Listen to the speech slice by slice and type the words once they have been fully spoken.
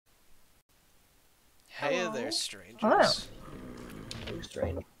Hey Hello. there, strangers. Hello. Hey,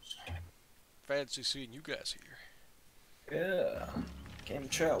 strange. Fancy seeing you guys here. Yeah. Game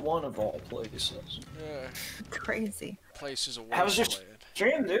chat one of all places. Yeah, Crazy. place is a How's your wasteland.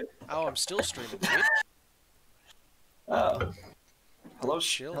 stream, dude? Oh, I'm still streaming, dude. Oh. Hello,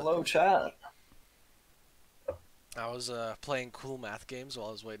 Chilling. hello, chat. I was playing cool math games while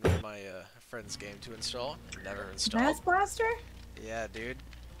I was waiting for my friend's game to install. Never installed. Math Blaster? Yeah, dude.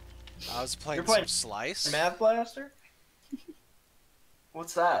 I was playing You're playing some Slice. Math Blaster?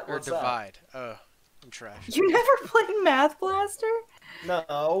 What's that? Or What's Divide. Oh, I'm trash. You never played Math Blaster? that?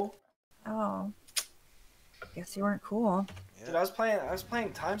 No. Oh. Guess you weren't cool. Yeah. Dude, I was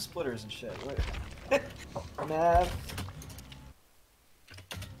playing Time Splitters and shit. Wait. Math.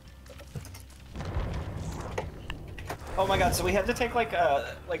 Oh my god, so we had to take like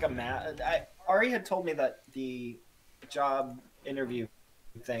a math. Ari had told me that the job interview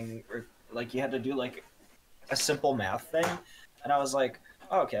thing, or like you had to do like a simple math thing, and I was like,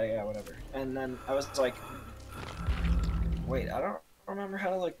 oh, okay, yeah, whatever. And then I was like, wait, I don't remember how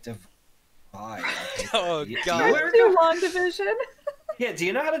to like divide. Oh, You- God. you Let's were- do long division. Yeah, do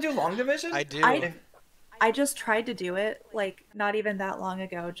you know how to do long division? I do. I just tried to do it, like, not even that long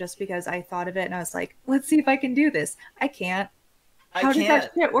ago, just because I thought of it and I was like, let's see if I can do this. I can't. How does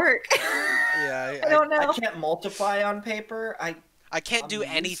that shit work? Yeah, I don't know. I can't multiply on paper. I can't do I'm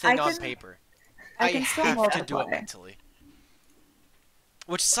used- anything I on can- paper. I I can still have to do it multiply. mentally.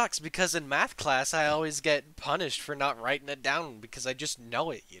 Which sucks because in math class I always get punished for not writing it down because I just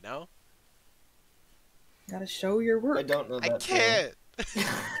know it, you know? Gotta show your work. I don't know that. I can't.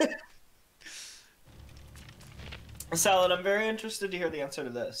 Salad, I'm very interested to hear the answer to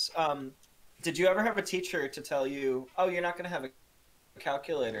this. Did you ever have a teacher to tell you, oh, you're not going to have a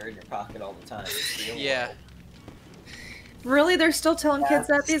calculator in your pocket all the time? It's the real Yeah. world." Really? They're still telling kids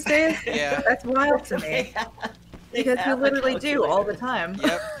that these days? Yeah. That's wild to me. They Because you have a literally do all the calculator. time.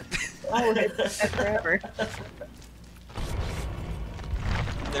 Yep. Always and forever.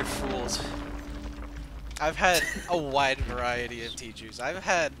 They're fools. I've had a wide variety of teachers. I've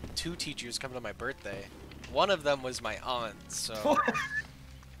had 2 teachers come to my birthday. One of them was my aunt, so...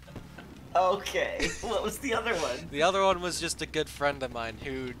 Okay, what was the other one? The other one was just a good friend of mine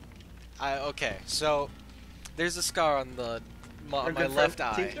who... Okay, so... There's a scar on Our my good left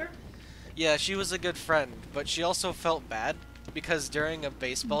friend eye. teacher? Yeah, she was a good friend, but she also felt bad because during a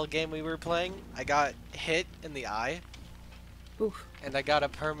baseball game we were playing, I got hit in the eye, Oof. and I got a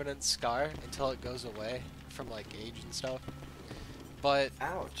permanent scar until it goes away from like age and stuff. But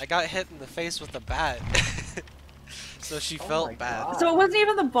Ouch. I got hit in the face with a bat, so she Oh my felt bad. God. So it wasn't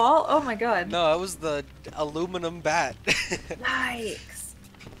even the ball? Oh my god. No, it was the aluminum bat. Yikes.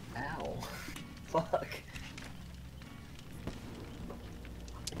 Ow. Fuck.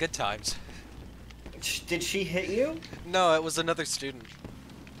 Good times. Did she hit you? No, it was another student.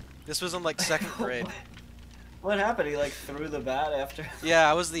 This was in like 2nd grade. What happened? He like threw the bat after. Yeah,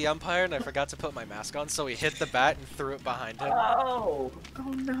 I was the umpire and I forgot to put my mask on, so he hit the bat and threw it behind him. Oh.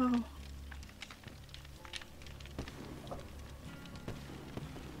 Oh no.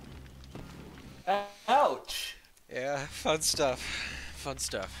 Ouch. Yeah, fun stuff. Fun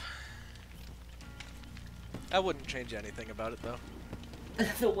stuff. I wouldn't change anything about it though.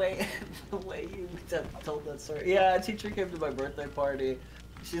 the way you told that story. Yeah, a teacher came to my birthday party.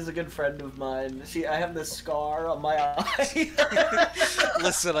 She's a good friend of mine. I have this scar on my eye.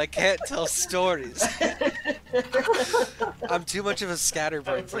 Listen, I can't tell stories. I'm too much of a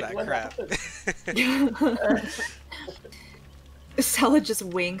scatterbrain for that What crap. happened? Salad just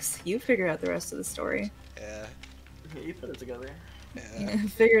winks. You figure out the rest of the story. Yeah. You put it together. Yeah.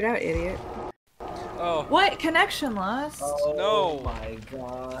 Figure it out, idiot. Oh. What? Connection lost? Oh No. my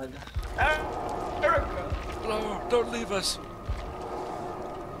god. No, don't leave us.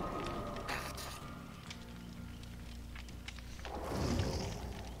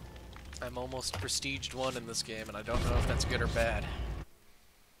 I'm almost prestiged 1 in this game, and I don't know if that's good or bad.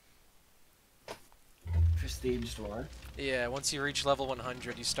 Prestiged one. Yeah, once you reach level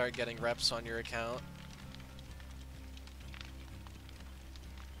 100, you start getting reps on your account.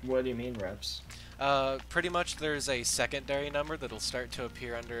 What do you mean reps? Pretty much there's a secondary number that'll start to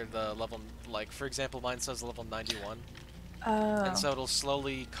appear under the level, like, for example, mine says level 91. Oh. And so it'll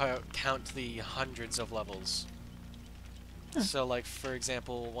slowly count the hundreds of levels. So, like, for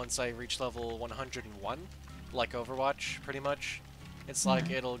example, once I reach level 101, like Overwatch, pretty much, it's like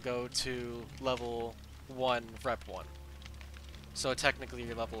it'll go to level 1, rep 1. So technically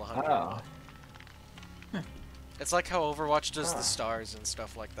you're level 100. Oh. It's like how Overwatch does Huh. the stars and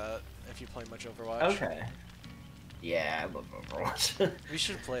stuff like that, if you play much Overwatch. Okay. Yeah, I love Overwatch. We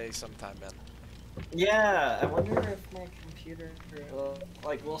should play sometime, man. Yeah, I wonder if my computer,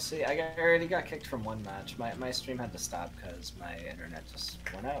 like, we'll see. I already got kicked from one match. My stream had to stop because my internet just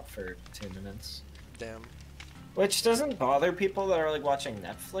went out for 2 minutes. Damn. Which doesn't bother people that are like watching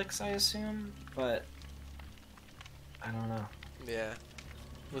Netflix, I assume, but I don't know. Yeah.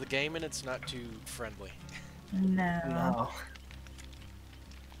 With gaming, it's not too friendly. No.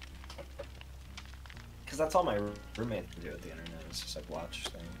 Because that's all my roommate can do with the internet, is just like watch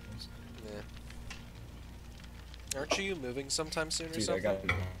things. Yeah. Aren't you moving sometime soon or Dude,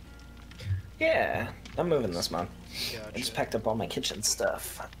 something? Yeah, I'm moving this month. Gotcha. I just packed up all my kitchen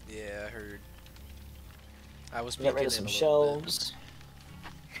stuff. Yeah, I heard. I was Get rid of some shelves.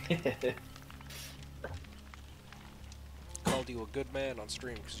 Called you a good man on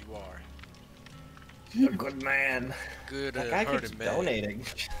stream because you are. A good man. Good that guy keeps hearted man. donating.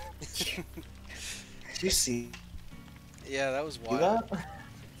 Did you see? Yeah, that was See wild. that?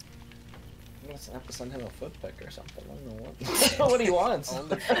 I'm gonna have to send him a foot pic or something. I don't know what. I don't know what he wants.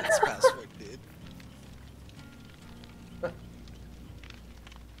 Only fans password, dude.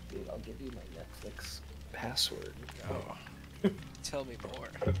 Dude, I'll give you my Netflix password. Oh. Tell me more.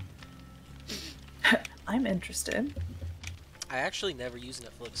 I'm interested. I actually never use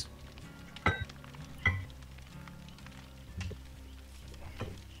Netflix.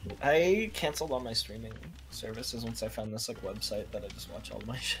 I canceled all my streaming services once I found this like website that I just watch all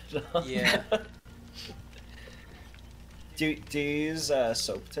my shit on. Yeah. do you use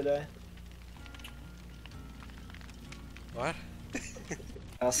soap today? What?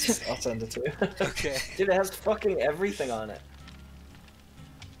 I'll send it to you. Okay. Dude, it has fucking everything on it.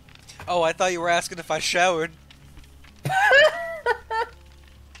 Oh, I thought you were asking if I showered.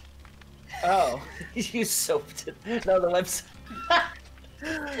 Oh, you use soap today. No, the website.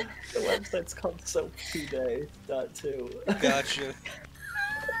 The website's called soaptoday.2. Gotcha.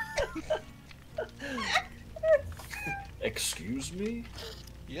 Excuse me?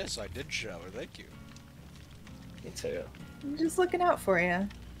 Yes, I did shower, thank you. Me too. I'm just looking out for you.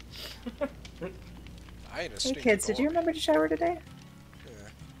 I ain't a Hey stinky kids, did you boy. remember to shower today? Yeah.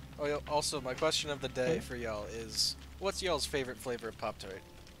 Oh, yeah, also, my question of the day for y'all is, what's y'all's favorite flavor of Pop-Tart?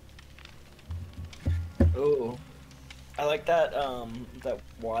 Ooh. I like that that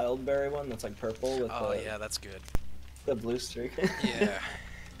wild berry one that's like purple with Yeah, that's good. the blue streak.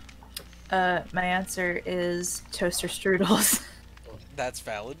 Yeah. My answer is toaster strudels. That's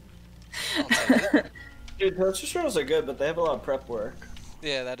valid. I'll take it. Dude, toaster strudels are good, but they have a lot of prep work.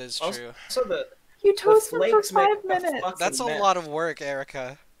 Yeah, that is true. Also, the You toast them for flakes make 5 a minutes. fucking That's a mess. lot of work,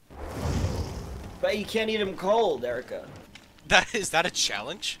 Erica. But you can't eat them cold, Erica. Is that a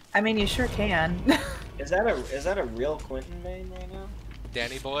challenge? I mean, you sure can. Is that a real Quentin main right now?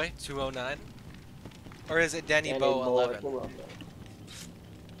 Danny Boy 209, or is it Danny Danny Bo Boy 11? Colombo.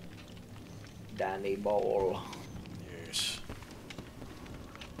 Danny Bowl. Yes.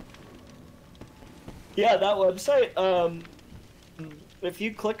 Yeah, that website. If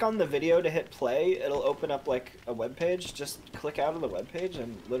you click on the video to hit play, it'll open up like a web page. Just click out of the web page,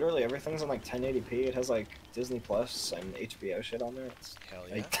 and literally everything's on like 1080p. It has like Disney Plus and HBO shit on there. It's, Hell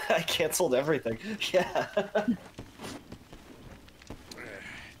yeah. I canceled everything. Yeah.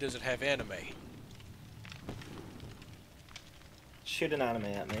 Does it have anime? Shoot an anime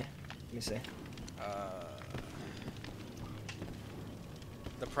at me. Let me see.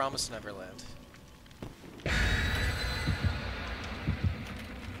 The Promised Neverland.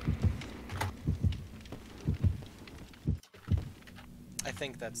 I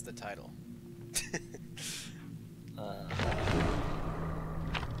think that's the title. I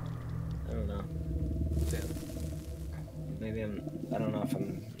don't know. Damn. Maybe I don't know if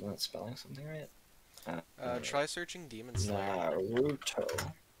I'm not spelling something right. Try searching Demon Slayer.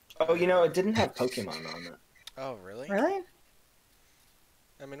 Naruto. Oh, you know, it didn't have Pokemon on it. Oh, really? Really?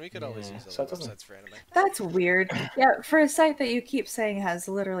 I mean, we could always use so other it doesn't- websites for anime. That's weird. Yeah, for a site that you keep saying has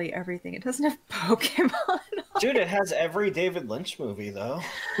literally everything, it doesn't have Pokemon on Dude, it has every David Lynch movie, though.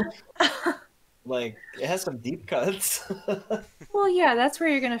 Like, it has some deep cuts. Well, yeah, that's where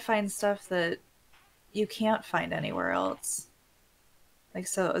you're gonna find stuff that you can't find anywhere else. Like,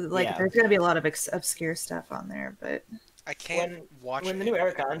 so, like, Yeah. there's gonna be a lot of obscure stuff on there, but I can't watch when the anime. new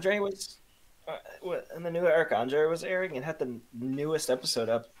Eric Andre was... when the new Eric Andre was airing, it had the newest episode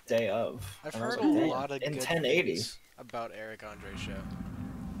up day of. I've And I was heard like, a "Damn." lot of in good 1080. things about Eric Andre's show.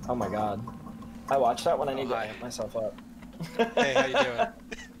 Oh my god. I watch that when I need to hi. amp myself up. Hey, how you doing?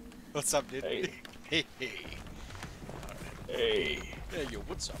 What's up, dude? Hey. Hey, hey. Hey. Hey, yo,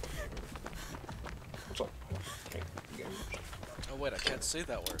 what's up? What's up? Okay. Oh wait, I can't say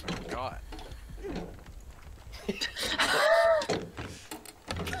that word. I forgot.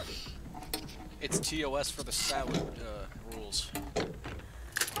 It's TOS for the salad rules.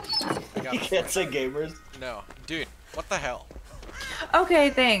 You can't say gamers. No, dude, what the hell? Okay,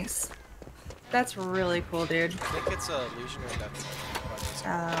 thanks. That's really cool, dude. I think it's a Legionary Deathslinging.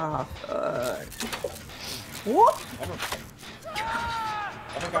 Oh, fuck. What? I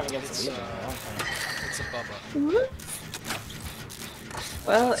haven't gone against It's the Legion in a long time. it's a Bubba.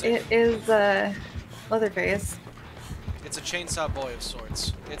 Well, it is, Leatherface. It's a chainsaw boy of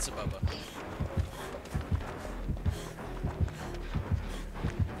sorts. It's a Bubba.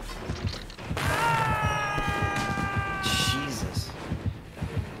 Jesus.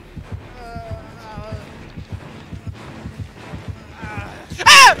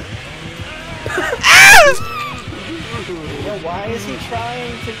 Yo, why is he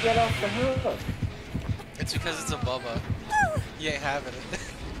trying to get off the hook? It's because it's a Bubba. He ain't having it.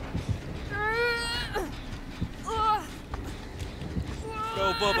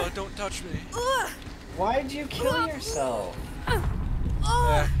 No, Bubba, don't touch me. Why'd you kill yourself?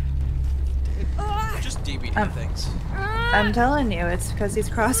 Just DBD things. I'm telling you, it's because he's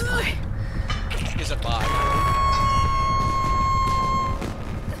crossplay. He's a bot.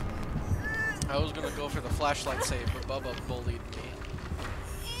 I was gonna go for the flashlight save, but Bubba bullied me.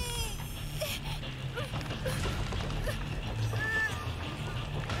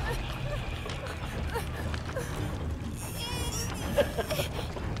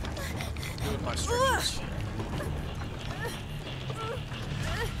 Doing my stretches.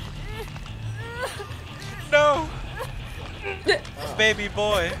 No! Baby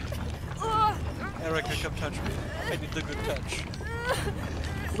boy! Erica, come touch me. I need the good touch.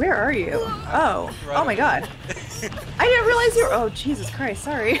 Where are you? Oh. Right Oh my god. I didn't realize you were- Oh, Jesus Christ,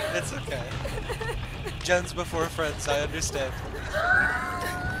 sorry. It's okay. Gens before friends, I understand.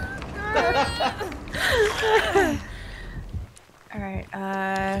 Alright,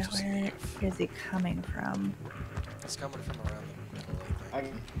 where is he coming from? It's coming from around the middle, I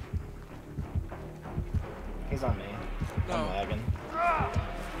think. He's on me. No. I'm lagging.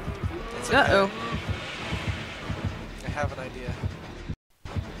 It's okay. Uh-oh. I have an idea.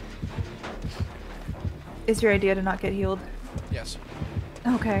 Is your idea to not get healed? Yes.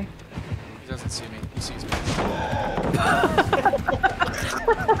 Okay. He doesn't see me. He sees me.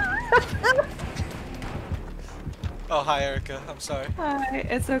 Oh, hi, Erica. I'm sorry. Hi,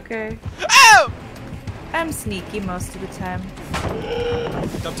 it's okay. Ow! I'm sneaky most of the time.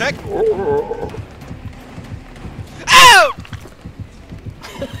 Dump tech. Ow!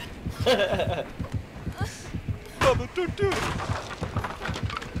 Bubba, don't do it.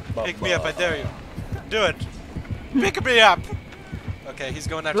 Pick me up, I dare you. Do it. Pick me up. Okay, he's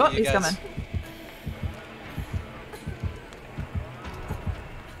going after Oh, you he's guys. coming.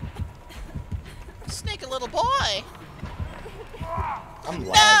 Sneaky little boy. I'm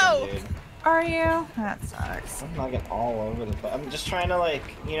lagging, dude. Are you? That sucks. I'm lagging all over the place. I'm just trying to, like,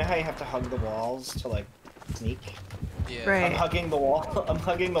 you know how you have to hug the walls to, like, sneak? Yeah. Right. I'm hugging the wall. I'm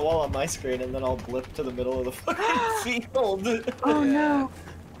hugging the wall on my screen, and then I'll blip to the middle of the fucking field. Oh Yeah. no.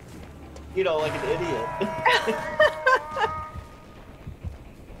 You know, like an idiot.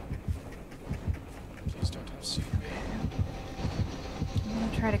 Please don't have seen me. I'm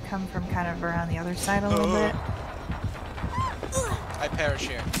gonna try to come from kind of around the other side a little bit. I perish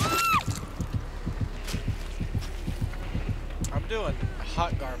here. I'm doing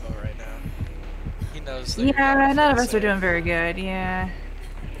hot Garbo right now. He knows that. Yeah, none of us are doing very good, yeah.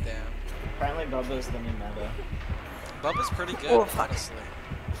 Damn. Apparently Bubba's the new meta. Bubba's pretty good, Oh, fuck. honestly.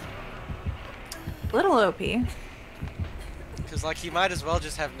 Little OP. Because, like, he might as well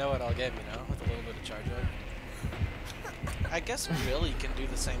just have Noah all game, you know, with a little bit of charge up. I guess Billy can do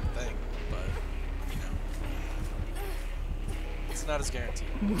the same thing, but, you know. It's not as guaranteed.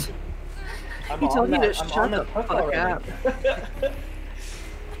 I'm He told me to I'm shut on the hook fuck already. up.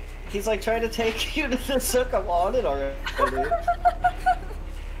 He's like trying to take you to the hook. I'm on it already.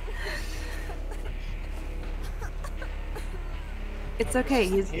 It's okay,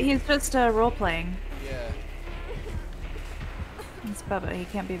 he's just role playing. Yeah, It's Bubba, he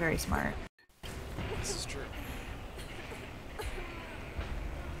can't be very smart. this is true.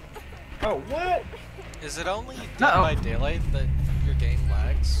 Oh, what? Is it only Dead Uh-oh. by Daylight that your game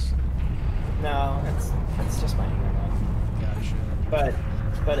lags? No, it's just my internet. Gotcha.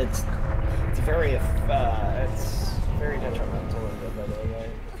 But it's very detrimental in Dead by Daylight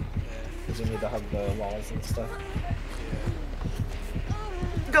Yeah. because you need to hug the walls and stuff.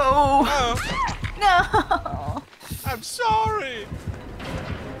 Go! Oh, No! I'm sorry!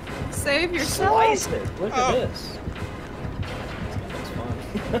 Save yourself! Slice it. Look Oh. at this. It's fun.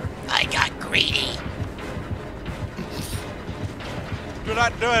 I got greedy! Do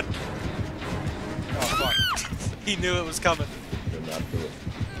not do it! Oh fuck. He knew it was coming. Do not do it.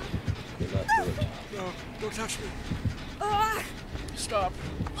 Do not do it. No, don't touch me. Stop.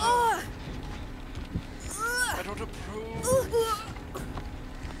 I don't approve.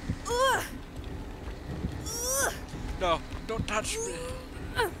 No, don't touch me.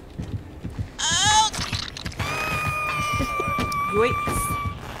 Yoinks.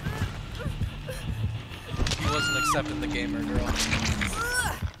 He wasn't accepting the gamer girl.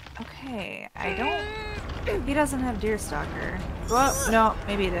 Okay, I don't... He doesn't have Deerstalker. Well, no,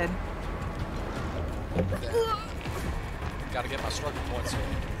 maybe he did. Gotta get my struggle points here.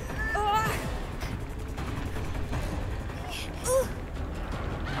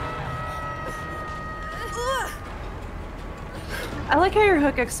 I like how your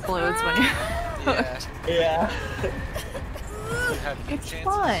hook explodes when you're... Yeah. Yeah. You have good It's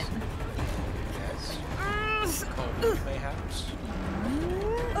chances. fun. Yes. Cold, mayhaps.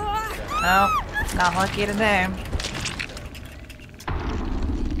 No, not lucky today. I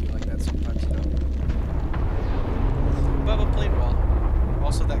like that sometimes, though. Bubba played well.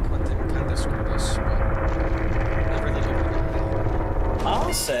 Also, that Clinton kind of screwed us, but I really do like that.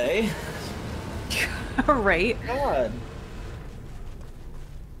 I'll say. Right. God.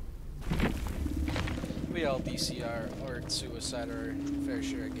 We all DCR or suicide our fair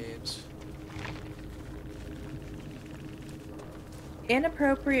share of games.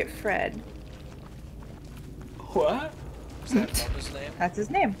 Inappropriate Fred. What? Is that Bubba's name? That's his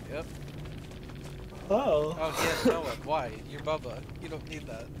name. Yep. Oh. Oh, he has no one. Why? You're Bubba. You don't need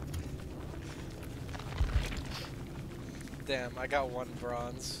that. Damn, I got 1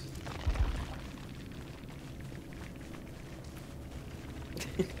 bronze.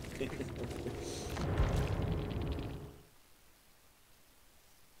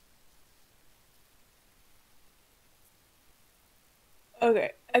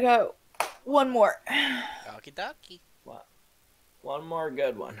 Okay, I got one more. Okie dokie. One more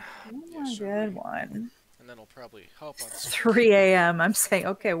good one. One more good one. And then I'll probably hop on. 3 a.m. I'm saying,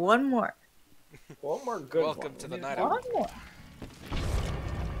 okay, one more. One more good one. Welcome to the night One out. more.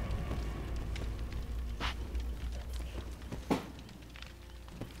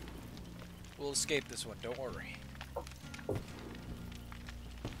 We'll escape this one, don't worry.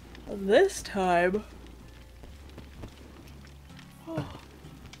 This time.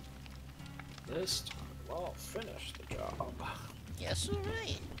 This time I'll finish the job. Yes,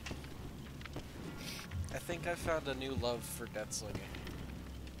 alright. I think I found a new love for Deathslinging.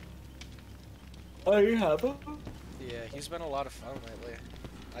 Oh, you have it? Yeah, he's been a lot of fun lately.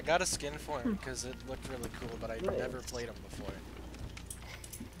 I got a skin for him because it looked really cool, but I never played him before.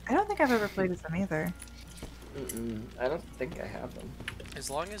 I don't think I've ever played with them either. I don't think I have them. As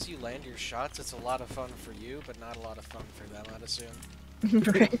long as you land your shots, it's a lot of fun for you, but not a lot of fun for them, I'd assume.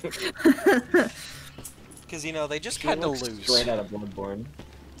 Right. Because, you know, they just kind of lose. Straight out of Bloodborne.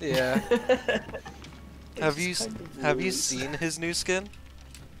 Yeah. Have you Just kinda have you lose. seen his new skin?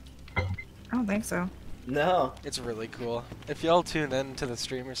 I don't think so. No. It's really cool. If y'all tune in to the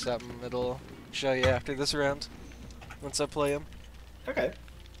stream or something, it'll show you after this round. Once I play him. Okay.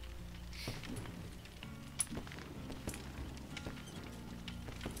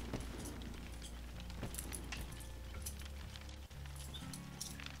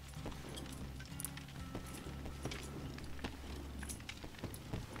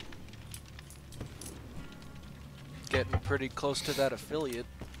 Getting pretty close to that affiliate,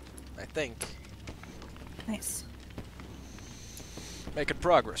 I think. Nice. Making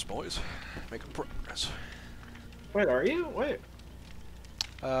progress, boys. Making progress. Wait, are you? Wait.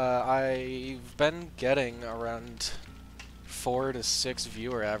 I've been getting around 4 to 6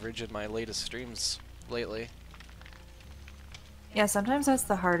 viewer average in my latest streams lately. Yeah, sometimes that's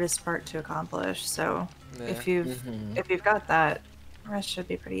the hardest part to accomplish. So Yeah. if you've got that, the rest should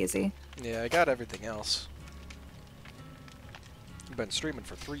be pretty easy. Yeah, I got everything else. I've been streaming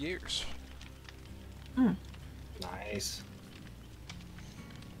for 3 years. Nice.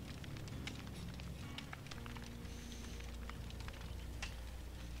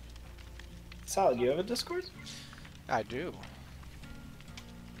 Salad, you have a Discord? I do.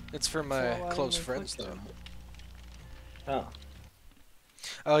 It's for my So why close didn't I friends, click though. Oh.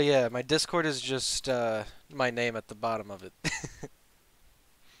 Oh yeah, my Discord is just my name at the bottom of it.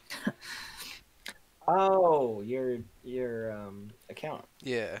 Oh, your account.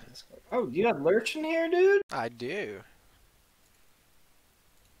 Yeah, Oh, you have Lurch in here, dude? I do.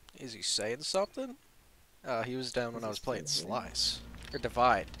 Is he saying something? He was down when I was playing Slice. Or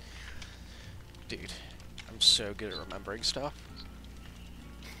Divide. Dude, I'm so good at remembering stuff.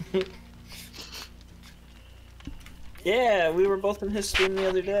 Yeah, we were both in his stream the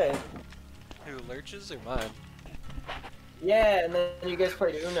other day. Who, Lurch's or mine? Yeah, and then you guys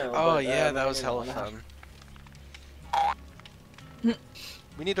played Uno. Oh but, yeah, we that was didn't hella wanna have- fun.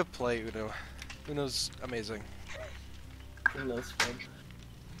 We need to play Uno. Uno's amazing. Uno's fun.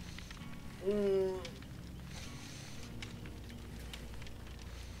 Mm.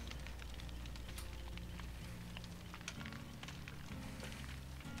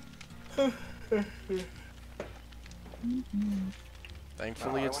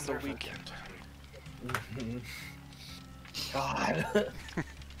 Thankfully, Oh, I it's the wonder if I weekend. God.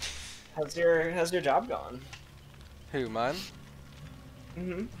 how's your job gone? Who, mine?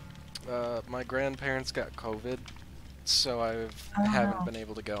 Mm-hmm. My grandparents got COVID, so I haven't been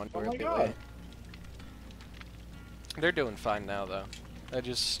able to go anywhere lately. God. They're doing fine now, though. I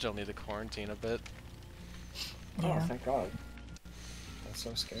just still need to quarantine a bit. Yeah. Oh, thank God. That's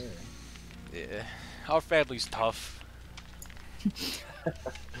so scary. Yeah, our family's tough.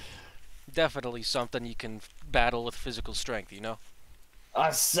 Definitely something you can battle with physical strength, you know?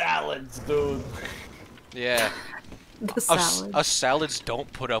 Salads, dude. Yeah. The salad. Us salads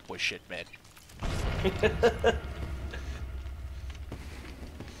don't put up with shit, man.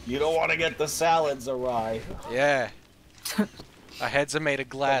 You don't want to get the salads awry. Yeah. Our heads are made of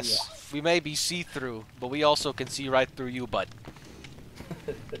glass. We may be see-through, but we also can see right through you, bud.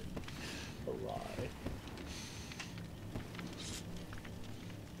 Awry.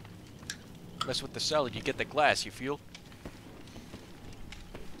 Mess with the salad, you get the glass, you feel?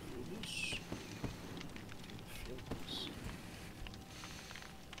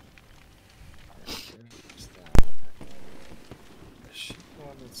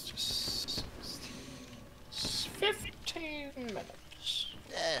 It's just 15 minutes.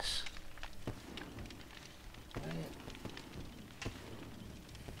 Yes.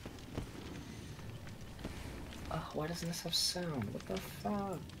 Oh, why doesn't this have sound? What the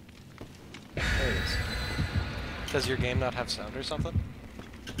fuck? There it is. Does your game not have sound or something?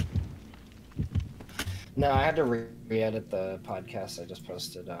 No, I had to re-edit the podcast I just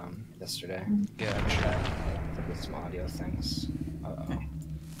posted yesterday. Gotcha. With some audio things. Uh-oh.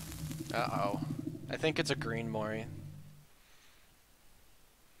 Uh-oh. I think it's a green Mori.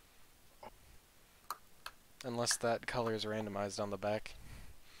 Unless that color is randomized on the back.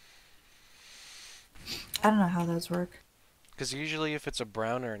 I don't know how those work. Because usually if it's a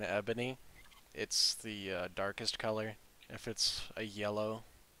brown or an ebony, it's the darkest color. If it's a yellow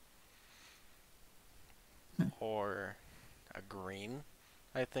or a green,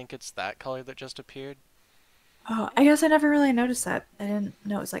 I think it's that color that just appeared. Oh, I guess I never really noticed that. I didn't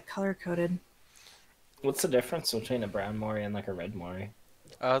know it was like color coded. What's the difference between a brown Mori and like a red Mori?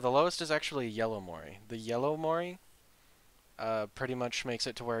 The lowest is actually a yellow Mori. The yellow Mori pretty much makes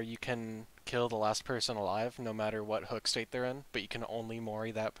it to where you can kill the last person alive, no matter what hook state they're in, but you can only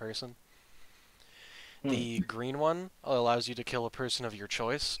Mori that person. The green one allows you to kill a person of your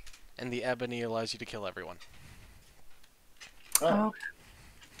choice, and the ebony allows you to kill everyone. Oh.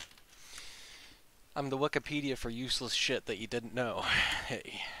 I'm the Wikipedia for useless shit that you didn't know.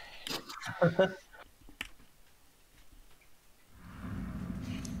 Hey.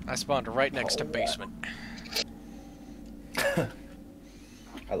 I spawned right next to basement.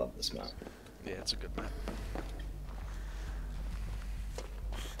 I love this map. Yeah, it's a good map.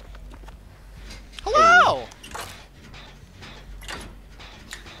 Hello!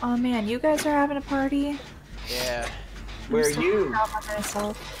 Oh man, you guys are having a party? Yeah, Where are so you? proud of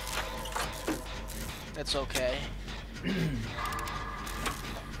myself. it's okay.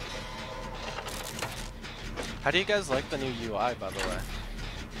 How do you guys like the new UI, by the way?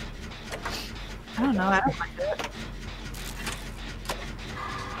 I don't know, I don't like it.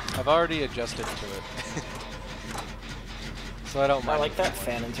 I've already adjusted to it. So I don't mind. I like that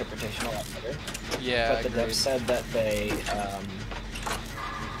fan interpretation a lot better. Yeah, But the devs said that they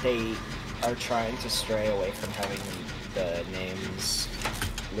are trying to stray away from having the names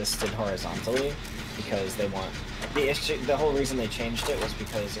listed horizontally because they want the whole reason they changed it was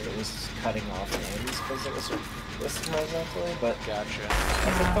because it was cutting off names because it was listed horizontally. But Gotcha.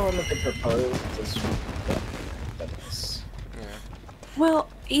 I think the one that they proposed is that is. Yeah. Well,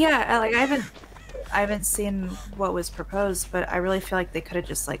 yeah, like I haven't seen what was proposed, but I really feel like they could have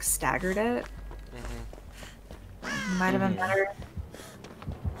just like staggered it. Might have been better.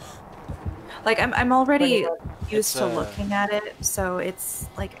 Like I'm already used to looking at it, so it's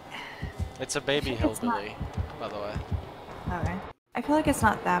like It's a baby hillbilly, by the way. okay. I feel like it's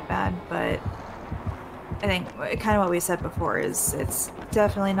not that bad, but I think kind of what we said before is it's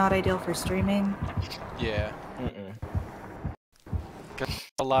definitely not ideal for streaming. Yeah.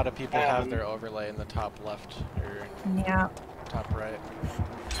 A lot of people have their overlay in the top left or Yeah. top right.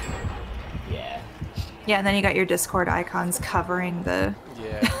 Yeah. Yeah, and then you got your Discord icons covering the...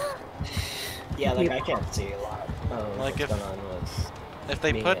 Yeah. Yeah, like I can't see a lot of Like what's going on with if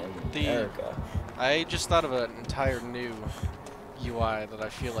they me put and the... Erica. I just thought of an entire new UI that I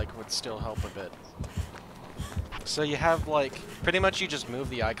feel like would still help a bit. So you have like, pretty much you just move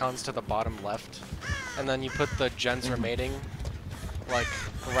the icons to the bottom left, and then you put the gens remaining like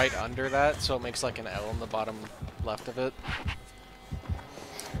right under that, so it makes like an L in the bottom left of it.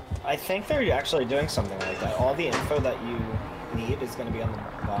 I think they're actually doing something like that. All the info that you need is going to be on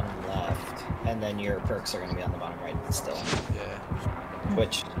the bottom left, and then your perks are going to be on the bottom right still. Yeah.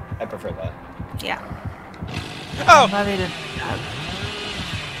 Which, I prefer that. Yeah. Oh! I'm glad they did that.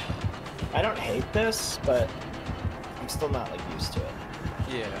 I don't hate this, but I'm still not like used to it.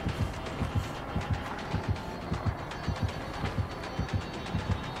 Yeah.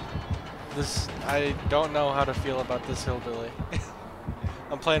 This, I don't know how to feel about this hillbilly.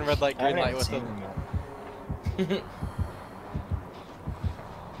 I'm playing red light, green light with him.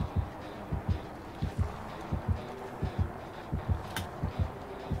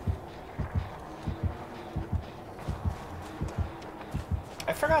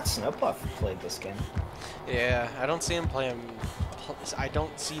 I forgot Snowpuff played this game. Yeah, I don't see him play him. I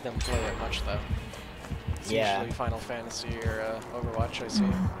don't see them play it much though. It's usually Final Fantasy or Overwatch I see.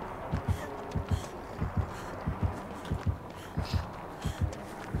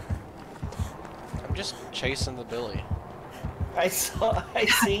 I'm just chasing the Billy. I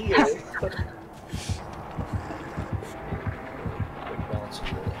see you. Quick balance of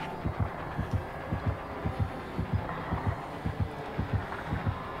Billy.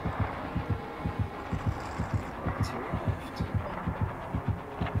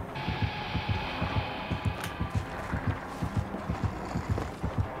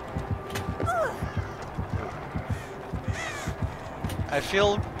 I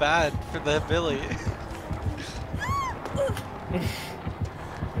feel bad for the Billy.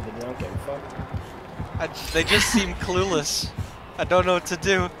 They don't give a fuck. They just seem clueless. I don't know what to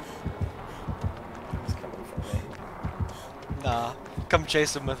do. He's coming for me. Nah, come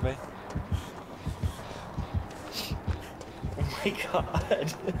chase him with me. Oh my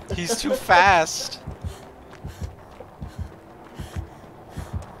god. He's too fast.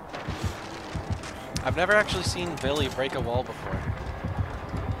 I've never actually seen Billy break a wall before.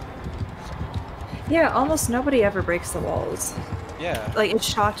 Yeah, almost nobody ever breaks the walls. Yeah. Like, it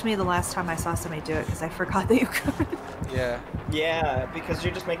shocked me the last time I saw somebody do it, because I forgot that you could. Yeah. Yeah, because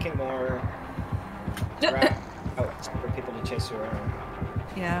you're just making more routes for people to chase you around.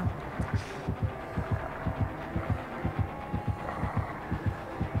 Yeah.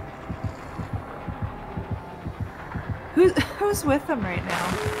 Who's with them right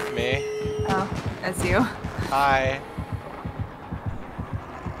now? Me. Oh, that's you. Hi.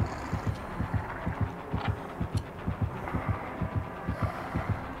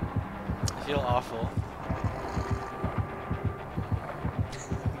 I feel awful.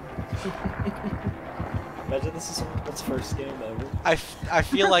 Imagine this is someone's first game ever. I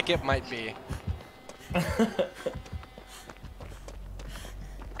feel like it might be.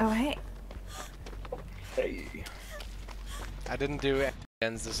 Oh, hey. Hey. I didn't do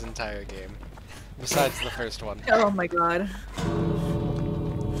ends this entire game. Besides the first one. Oh my god.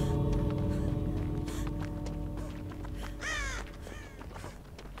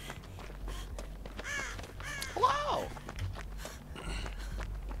 Hello!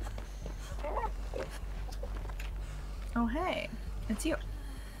 Oh, hey. It's you.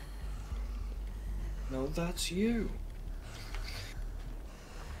 No, that's you.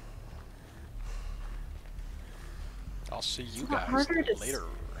 I'll see you It's a lot guys harder to later.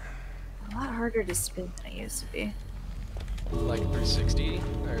 A lot harder to spin than it used to be. Like 360?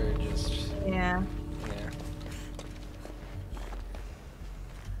 Or just... Yeah. Yeah.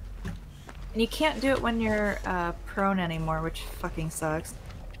 And you can't do it when you're prone anymore, which fucking sucks.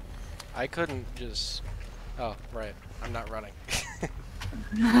 I couldn't just... Oh, right. I'm not running.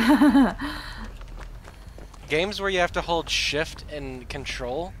 Games where you have to hold shift and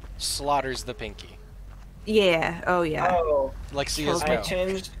control slaughters the pinky. Yeah, oh yeah. Oh, Like Totally. I CSGO.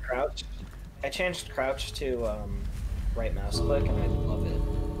 changed crouch. I changed crouch to right mouse click, and I love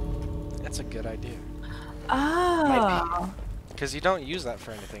it. That's a good idea. Oh. Because you don't use that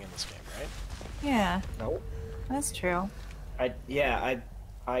for anything in this game, right? Yeah, Nope. that's true.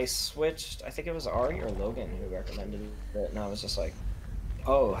 I switched. I think it was Ari or Logan who recommended it, and I was just like,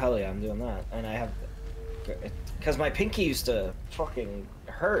 oh hell yeah, I'm doing that. And I have, because my pinky used to fucking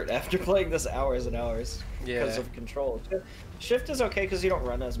hurt after playing this hours and hours because of control. Shift is okay because you don't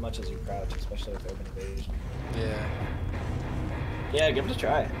run as much as you crouch, especially with urban invasion. Yeah. Yeah, give it a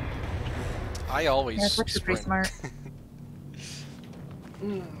try. I always Yeah, it's actually pretty sprint. smart.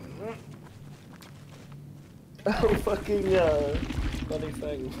 Oh, fucking, funny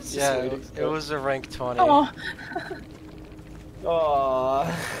thing. Yeah, it was a rank 20. Oh.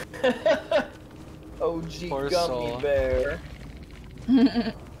 Aww. OG Poor gummy soul. bear.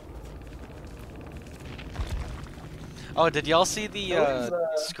 Oh, did y'all see the Always,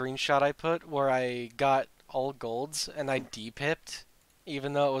 screenshot I put where I got all golds and I depipped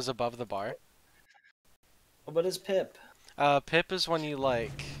even though it was above the bar? What is Pip? Pip is when you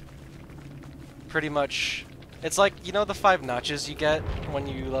like pretty much it's like, you know the 5 notches you get when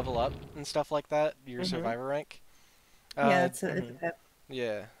you level up and stuff like that, your survivor rank? Yeah, it's a pip.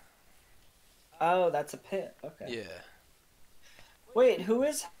 Yeah. Oh, that's a Pip. Okay. Yeah. Wait, who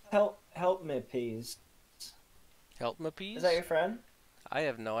is Help Me Peas? Help me, please? Is that your friend? I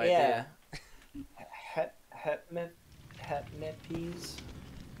have no Yeah. idea. Help me Peas?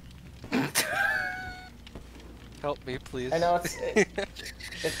 Help me, please. I know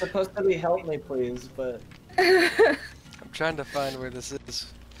it's supposed to be Help Me Please, but I'm trying to find where this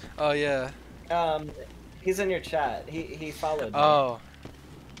is. Oh yeah. he's in your chat. He followed me. Oh.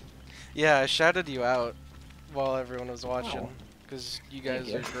 Yeah, I shouted you out while everyone was watching because you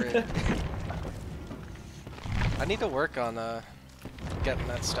guys are great. I need to work on getting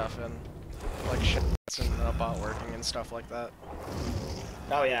that stuff in, like shits and bot working and stuff like that.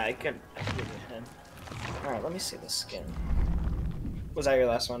 Oh yeah, I can give you a hint. Alright, let me see the skin. Was that your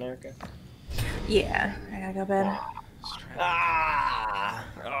last one, Erica? Yeah, I gotta go bed. Ah!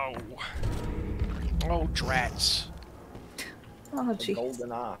 Oh. Oh, drats. Oh, The jeez.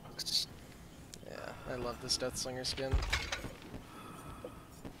 golden ox. Yeah, I love this Deathslinger skin.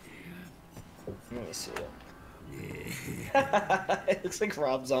 Let me see it. It looks like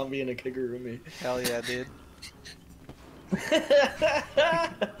Rob Zombie and a Kigurumi. Hell yeah, dude. I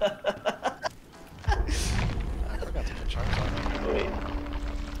forgot to put charms on. Wait.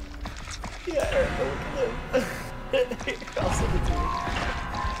 Yeah, Erica, look at him. I'll send it to you.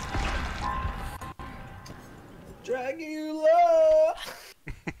 Dragula!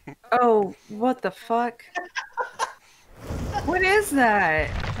 Oh, what the fuck? What is that?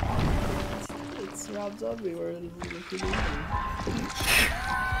 It's Rob Zombie wearing his little Kigurumi.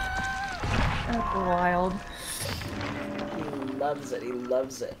 That's wild. He loves it, he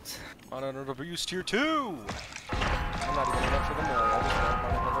loves it. On another beast tier 2! I'm not even enough for the more, I just want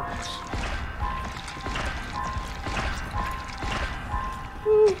on another beast.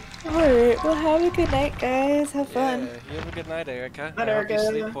 Alright, well have a good night, guys. Have fun. Yeah, you have a good night, Erica. Night, I hope you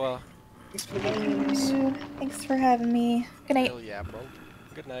Erica. sleep well. Thanks for the games. Thanks for having me. Good night. Hell yeah, bro.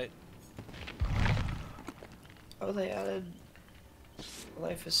 Good night. Oh, they added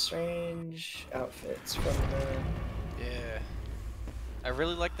Life is Strange outfits from the... Yeah. I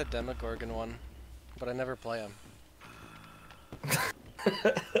really like the Demogorgon one, but I never play him.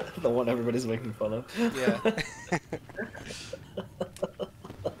 The one everybody's making fun of. Yeah.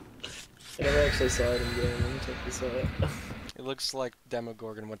 I never actually saw it in game. Let me check this out. It looks like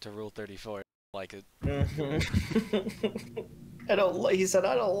Demogorgon went to Rule 34. I like it. I don't like. He said,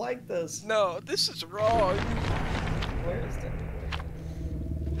 "I don't like this." No, this is wrong. Where is Demogorgon?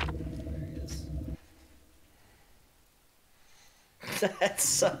 There he is. That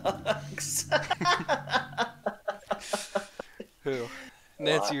sucks. Who?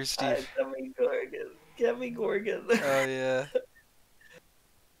 Nancy or Steve? Demogorgon. Demogorgon. Oh yeah.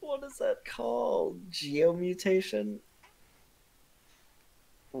 What is that called? Geomutation?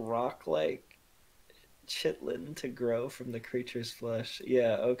 Rock-like chitlin to grow from the creature's flesh.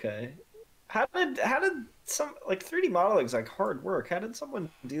 Yeah, okay. How did some, like, 3D modeling's like hard work. How did someone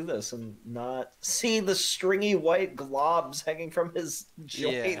do this and not see the stringy white globs hanging from his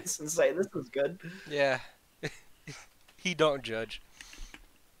joints and say this is good? Yeah. He don't judge.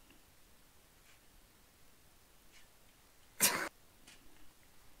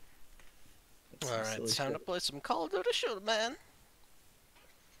 Alright, it's time to play some Call of Duty Shooter Man.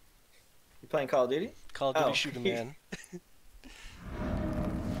 You playing Call of Duty? Call of Duty Shooter Man.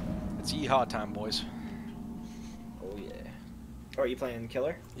 It's yeehaw time, boys. Oh yeah. Oh, are you playing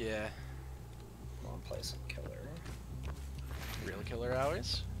Killer? Yeah. I want to play some Killer. Real killer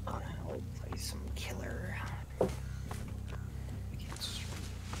hours? I'll play some Killer. Okay,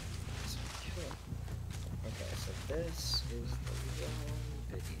 so this is the wrong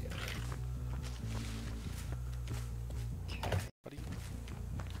video. Okay. What are you...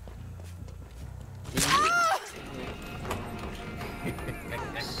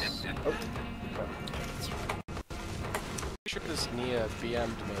 Oh. Sure this Nia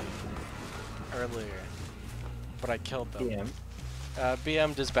BM'd me earlier, but I killed them. PM.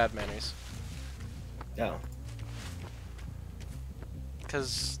 BM'd is bad manners. No.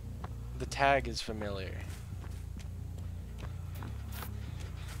 Because the tag is familiar.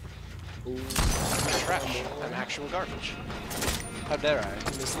 Ooh. I'm trash. I'm actual garbage. How dare I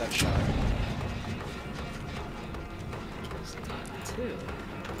miss that shot? Two.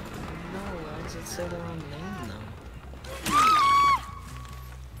 No, why does it say their own name though?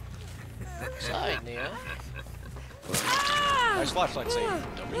 Sorry, Neo. Nice flashlight save,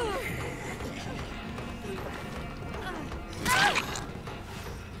 dummy.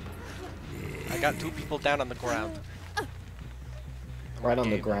 I got 2 people down on the ground. Right on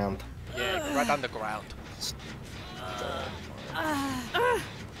the ground. Yeah, right on the ground. Alright.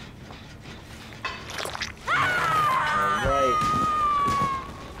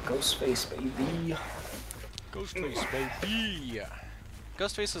 Ghostface, baby. Ghostface, baby.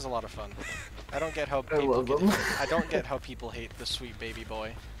 Ghostface is a lot of fun. I don't get how I people love him. I don't get how people hate the sweet baby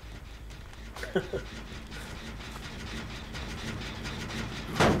boy.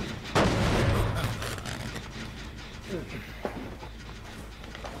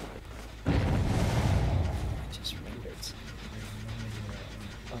 Just remembered.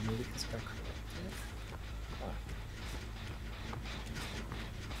 Oh, maybe it's back.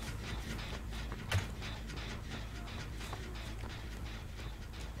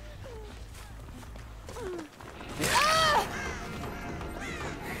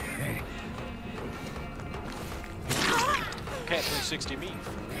 Can't 360 me.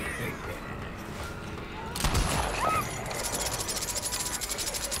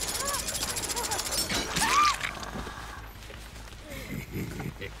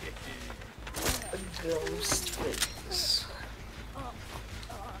 A ghost face.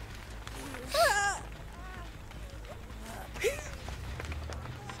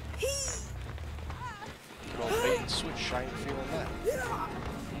 Good old bait and switch. I ain't feeling that.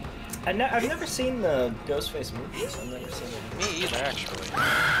 I've never seen the Ghostface movies. I've never seen it. Me either, actually. It's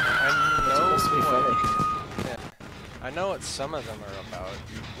I supposed to be funny. know. Yeah. I know what some of them are about,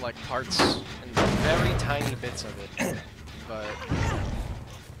 like parts and very tiny bits of it, but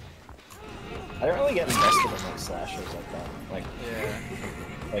I don't really get invested in like slashers like that. Like, yeah,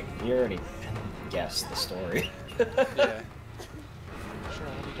 like you already guessed the story. yeah. Sure,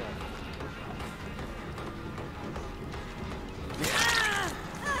 what are you doing?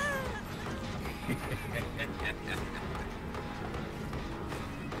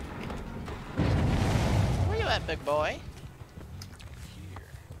 Where you at, big boy?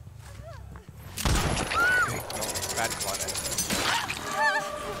 Here. Oh, bad plotting.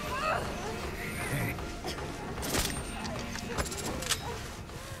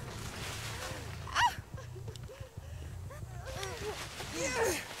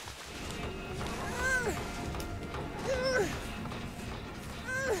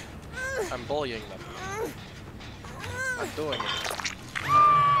 I'm bullying them. I'm doing it.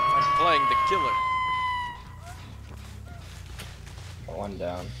 I'm playing the killer. One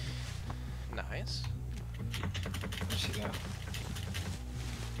down. Nice. Where'd she go? Where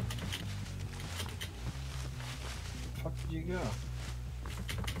the fuck did you go?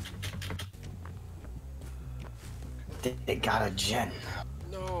 They got a gen.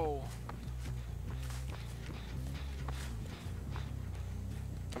 No.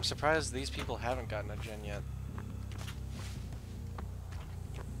 I'm surprised these people haven't gotten a gen yet.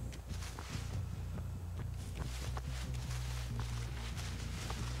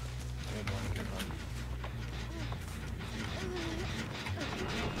 Good one, good one.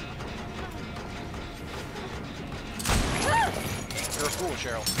 You're a fool,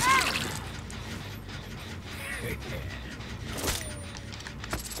 Cheryl.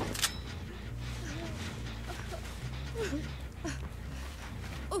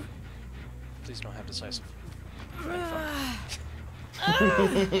 Please don't have decisive.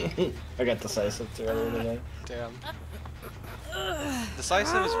 I got decisive too earlier today. Damn.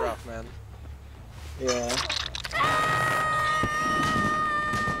 Decisive is rough, man. Yeah.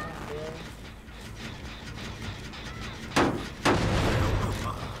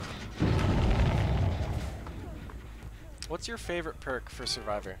 What's your favorite perk for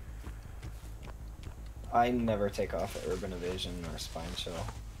Survivor? I never take off at Urban Evasion or Spine Chill.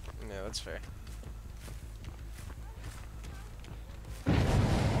 Yeah, that's fair.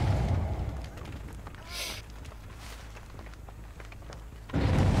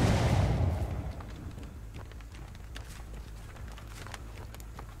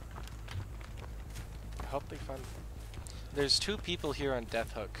 I hope they find... There's 2 people here on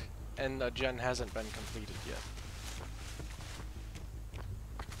Death Hook, and a gen hasn't been completed yet.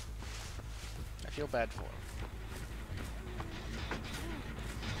 I feel bad for him.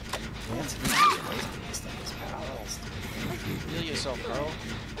 That's easy. Heal yourself, bro.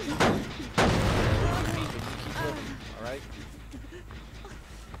 You keep living, alright?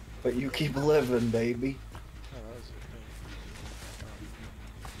 But you keep living, baby. Oh, that was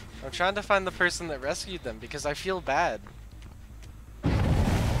okay. I'm trying to find the person that rescued them because I feel bad.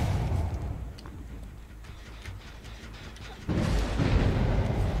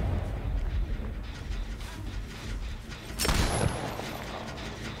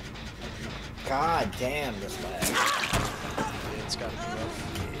 God damn this lag. Yeah, it's gotta be rough.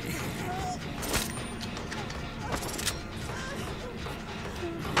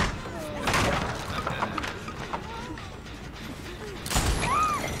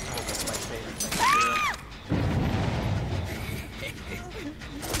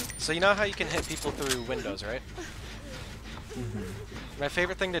 So you know how you can hit people through windows, right? Mm-hmm. My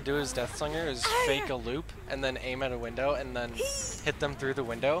favorite thing to do as Deathslinger is fake a loop and then aim at a window and then hit them through the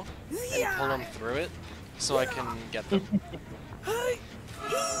window and pull them through it so I can get them.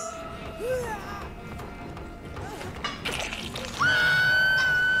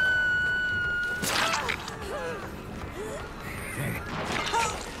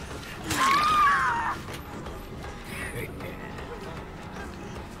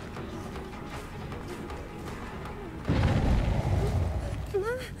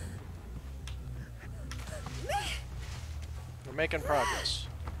 We're making progress.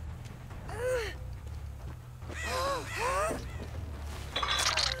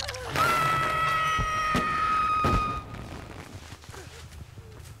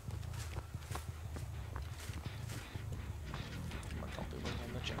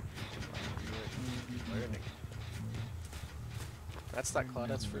 That's that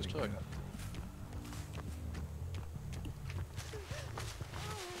Claudette's first hook.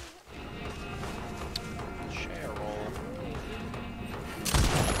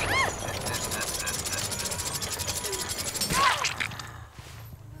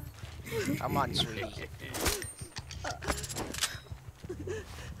 Come on, sweetie.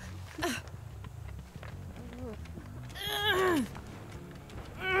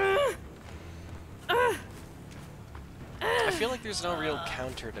 I feel like there's no real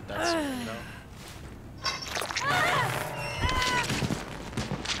counter to Deathslinging, you know?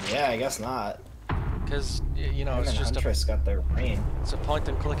 Yeah, I guess not. Because, you know, it's just Huntress got their brain. It's a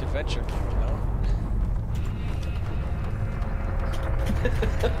point-and-click adventure game, you know?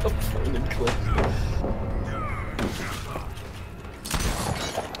 Point and click.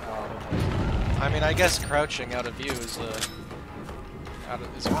 I mean, I guess crouching out of view is a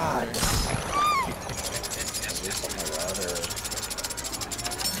God. better. At least on my router.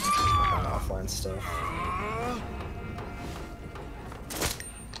 On offline stuff.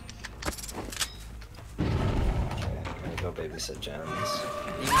 Okay, I'm gonna go babysit Gems.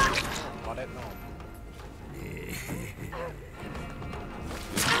 Got it? No.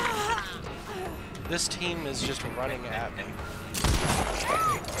 This team is just running at me.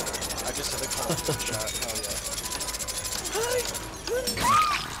 I just hit a call shot. Hell yeah.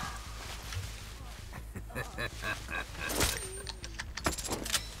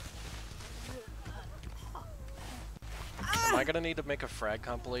 Am I gonna need to make a frag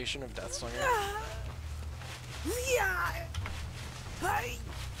compilation of Deathslinger?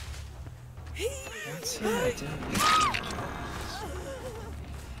 Let's see what I do.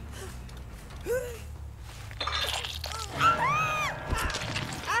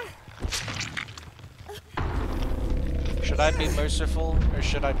 Should I be merciful or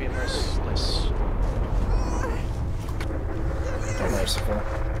should I be merciless? I'm merciful.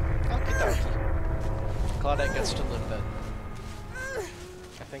 Okie dokie. Claudette gets to live then.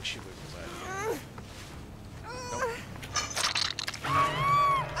 I think she would. Nope.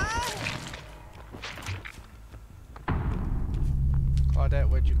 Claudette,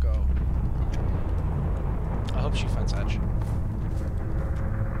 where'd you go? I hope she finds Hatch.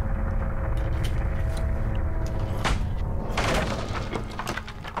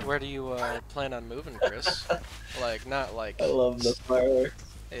 Where do you plan on moving, Chris? Like, not like... I love the fireworks.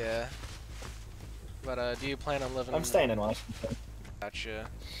 Yeah. But, do you plan on living... I'm staying in Washington. Gotcha.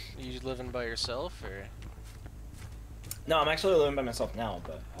 You living by yourself, or...? No, I'm actually living by myself now,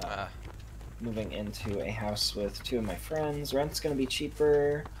 but moving into a house with 2 of my friends. Rent's gonna be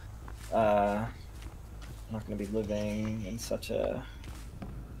cheaper. I'm not gonna be living in such a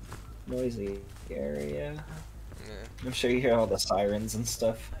noisy area. Yeah. I'm sure you hear all the sirens and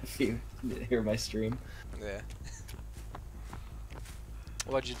stuff if you hear my stream. Yeah.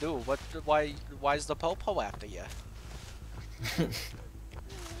 What'd you do? Why's the popo after you?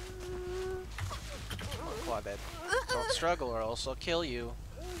 Claudette, don't struggle or else I'll kill you.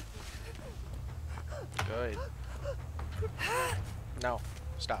 Good. No.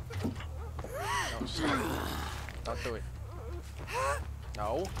 Stop. No, stop. Don't do it.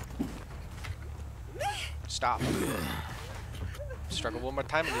 No. Stop. Struggle one more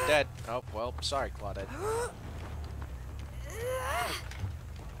time and you're dead. Oh, well, sorry, Claudette.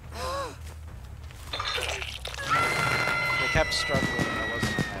 They kept struggling and I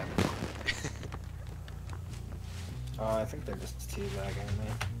wasn't happy. Oh, I think they're just teabagging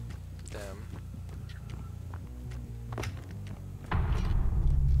me. Damn.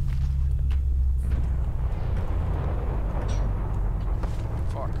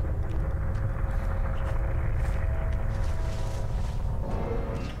 Fuck.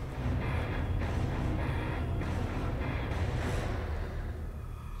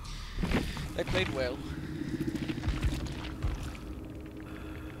 They played well.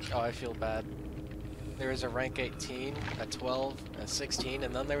 Oh, I feel bad. There was a rank 18, a 12, a 16,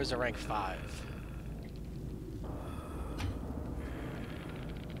 and then there was a rank 5.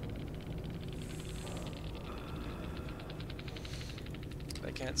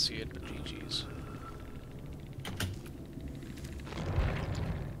 I can't see it, but GG's.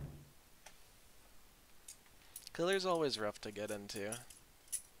 Killer's always rough to get into.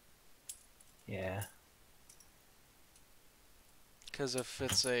 Yeah. Because if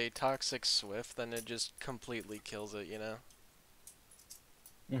it's a toxic Swift, then it just completely kills it, you know?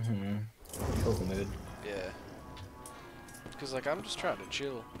 Mm-hmm. Kills the mood. Yeah. Because, like, I'm just trying to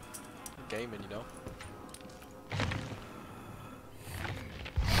chill. Gaming, you know?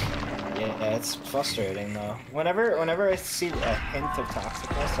 Yeah, it's frustrating though. Whenever I see a hint of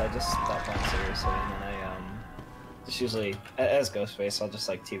toxicness, I just stop on seriously, and then I just usually, as Ghostface, I'll just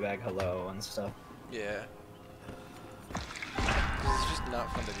like teabag hello and stuff. Yeah. 'Cause it's just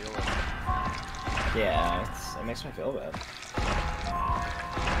not fun to deal with. Yeah, it makes me feel bad.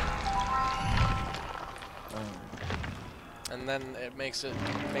 And then it makes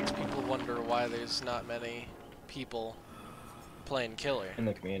people wonder why there's not many people playing Killer. In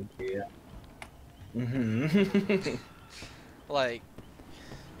the community, yeah. Mm-hmm. Like,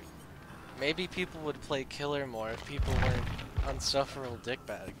 maybe people would play Killer more if people weren't unsufferable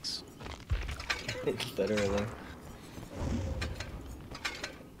dickbags. Literally.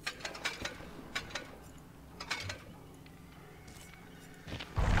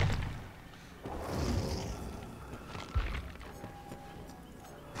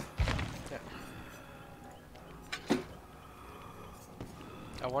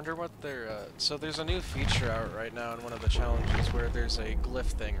 I wonder what their, so there's a new feature out right now in one of the challenges where there's a glyph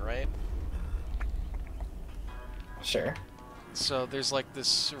thing, right? Sure. So there's like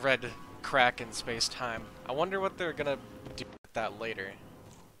this red crack in space-time. I wonder what they're gonna do with that later.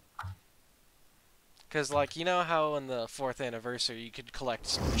 Cause like, you know how in the 4th anniversary you could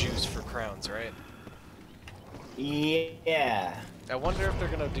collect juice for crowns, right? Yeah. I wonder if they're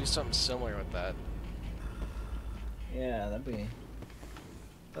gonna do something similar with that. Yeah,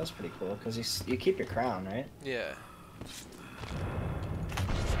 that's pretty cool, because you keep your crown, right? Yeah.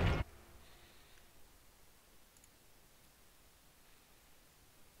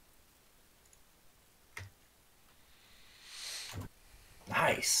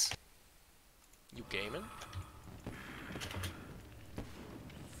 Nice. You gaming?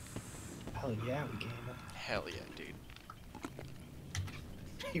 Hell yeah, we gaming. Hell yeah, dude.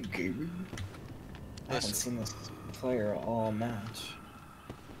 You gaming? I haven't Listen. seen this player all match.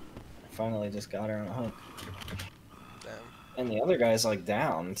 I finally just got her on a hook. Damn. And the other guy's like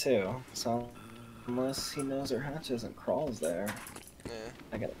down too, so unless he knows her hatches and crawls there, Yeah.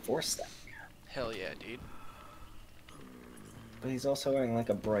 I got a 4-stack. Hell yeah, dude. But he's also wearing like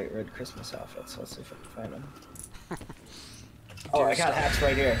a bright red Christmas outfit, so let's see if I can find him. Oh, I got hats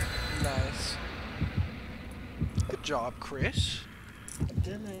right here. Nice. Good job, Chris. I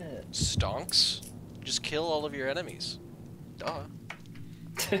did it. Stonks. Just kill all of your enemies. Duh.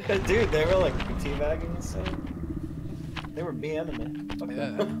 Dude, they were like teabagging and stuff. They were BMing me. Fuck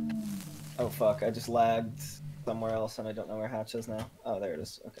Yeah. them. Oh fuck, I just lagged somewhere else and I don't know where Hatch is now. Oh, there it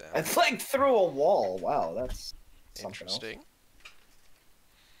is. Okay. Damn. It's like through a wall. Wow, that's something else. Interesting.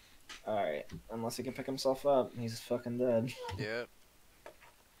 Alright, unless he can pick himself up, he's fucking dead. Yep.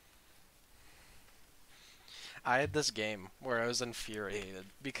 I had this game where I was infuriated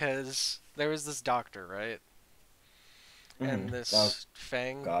because there was this doctor, right? And this Oh,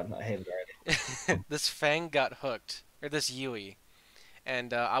 Fang... God, I hate it already. this Fang got hooked. Or this Yui.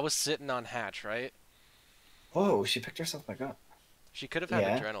 And I was sitting on Hatch, right? Whoa, she picked herself back up. She could have had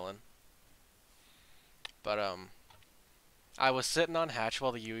Yeah. adrenaline. But, I was sitting on Hatch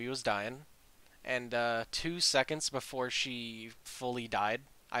while the Yui was dying. And 2 seconds before she fully died,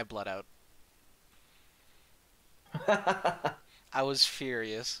 I bled out. I was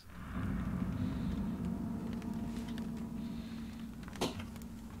furious.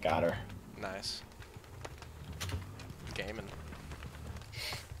 Got her. Nice. Gaming.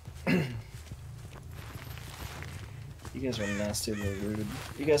 You guys were nasty little rude.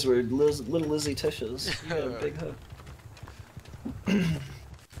 You guys were little Lizzie Tishes. You got a big hook.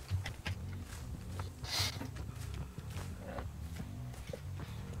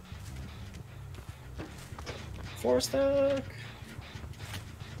 Force stack.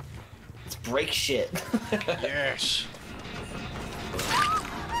 Let's break shit. Yes.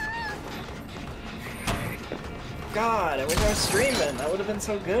 God, I wish I was streaming. That would have been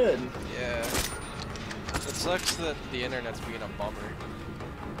so good. Yeah. It sucks that the internet's being a bummer.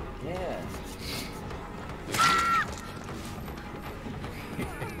 Yeah.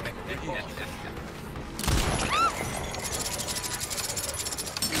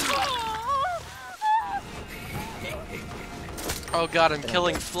 Oh god, I'm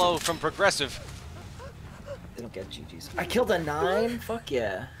killing Flo from Progressive. They don't get GG's. I killed a 9? Fuck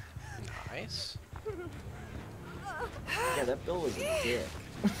yeah. Nice. Yeah, that Bill was a dick.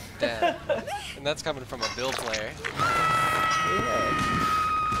 Damn. And that's coming from a Bill player. Yeah.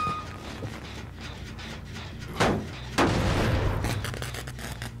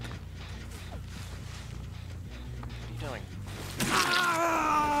 What are you doing?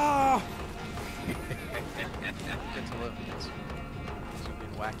 Get to live, kids. You're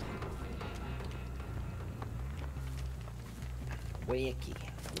being wacky. Wacky.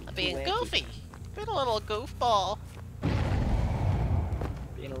 Being goofy. Been a little goofball.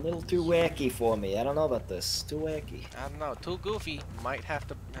 Being a little too wacky for me. I don't know about this. Too wacky. I don't know, too goofy. I might have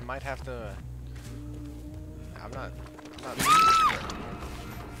to. I'm not.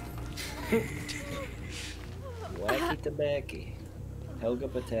 Wacky tobacky. Helga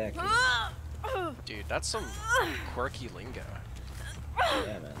Pataki. Dude, that's some quirky lingo.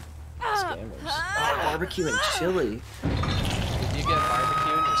 Yeah, man. Scammers. Oh, barbecue and chili. Did you get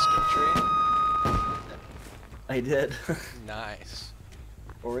barbecue in your skill tree? I did. Nice.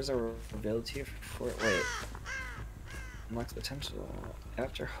 Or is a ability for wait. Unlocks potential.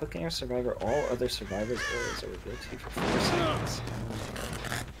 After hooking a survivor, all other survivors or is a ability for 4 seconds.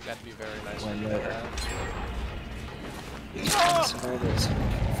 That'd be very nice. One for you to more. have. Each time the survivor is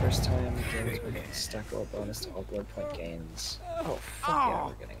hooking first time, games will get stack all bonus to all blood point gains. Oh fuck yeah,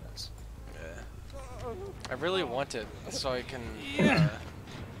 we're getting this. Yeah. I really want it so I can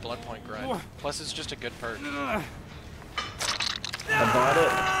blood point grind. Plus, it's just a good perk. I bought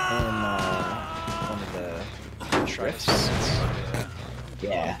it in one of the Tries. rifts. Yeah.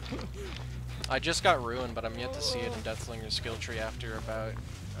 Yeah. I just got ruined, but I'm yet to see it in Deathslinger's skill tree after about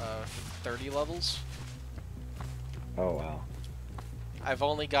 30 levels. Oh wow. I've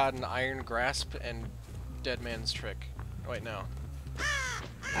only gotten Iron Grasp and Dead Man's Trick. Wait, no.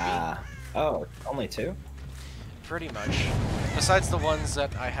 Ah. Oh, only 2? Pretty much. Besides the ones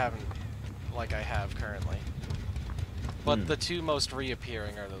that I haven't, like I have currently. But the 2 most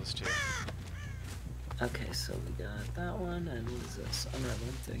reappearing are those 2. Okay, so we got that one, and what is this? Unread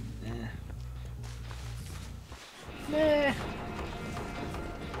one thing. Nah.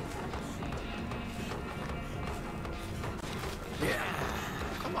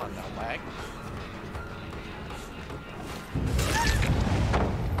 Come on now, lag.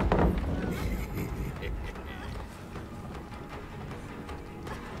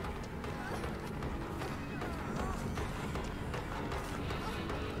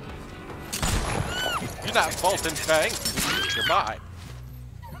 You're not Bolton, Fang. You're mine.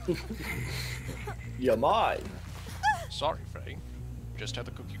 You're mine. Sorry, Fang. Just had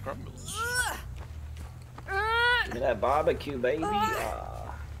the cookie crumbles. Give me that barbecue, baby.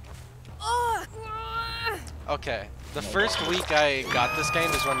 Okay, the first week I got this game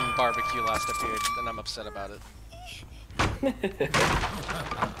is when barbecue last appeared, and I'm upset about it.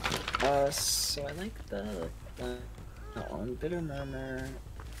 So I like that one. Bitter Murmur.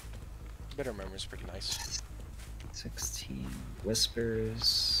 Bitter Murmur's pretty nice. 16.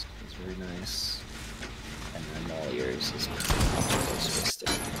 Whispers is very nice. And then all yours is twisted.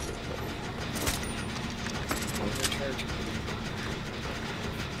 Overcharge.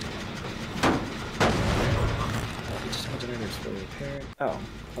 Each time generators fully repaired. Oh,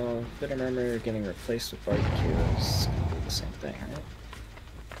 well, Bitter Murmur getting replaced with barbecue is gonna be the same thing, right?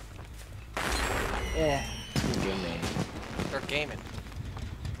 Yeah, give me. Or gaming.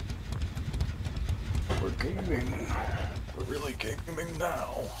 We're gaming. We're really gaming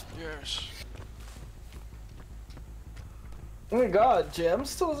now. Yes. Oh my god, Jim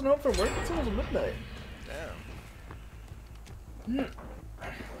still isn't home from work. It's almost midnight. Damn.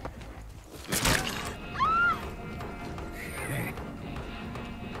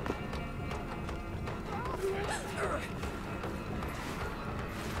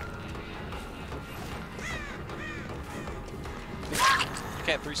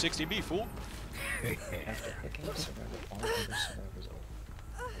 can't 360B, fool. After picking up survival, all other survivors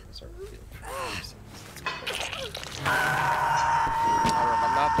are revealed. Alright,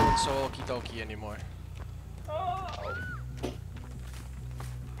 I'm not doing so okie dokie anymore.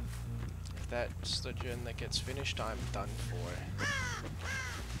 If that's the gen that gets finished, I'm done for.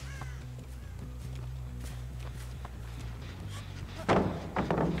 I'm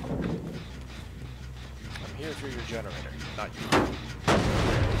here through your generator, not you.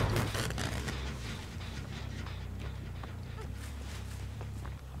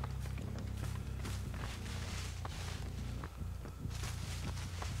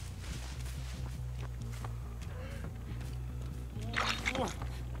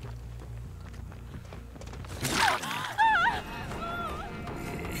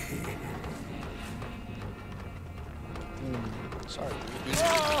 Sorry.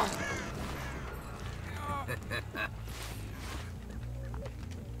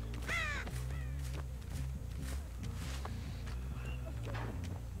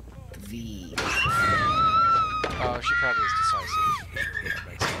 V. Oh, she probably is decisive. That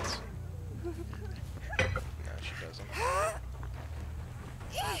makes sense. No, she doesn't.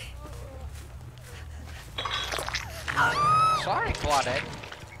 Sorry, Claudette.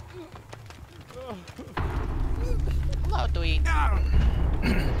 Hello, Dwee.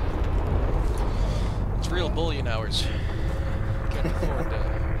 It's real bullion hours. Can't afford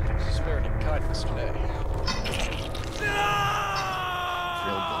to spare any kindness today.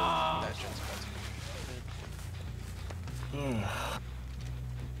 Real bullying. That shit's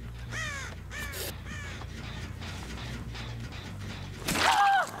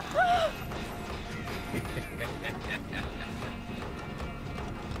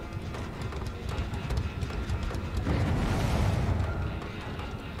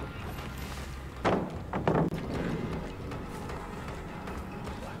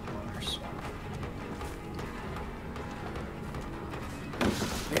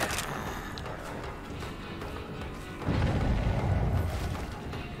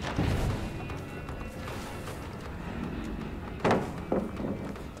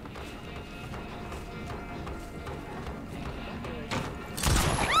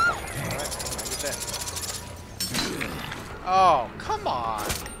Oh, come on.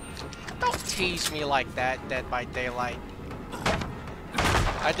 Don't tease me like that, Dead by Daylight.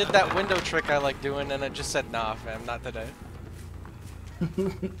 I did that window trick I like doing and I just said, nah, fam, not today.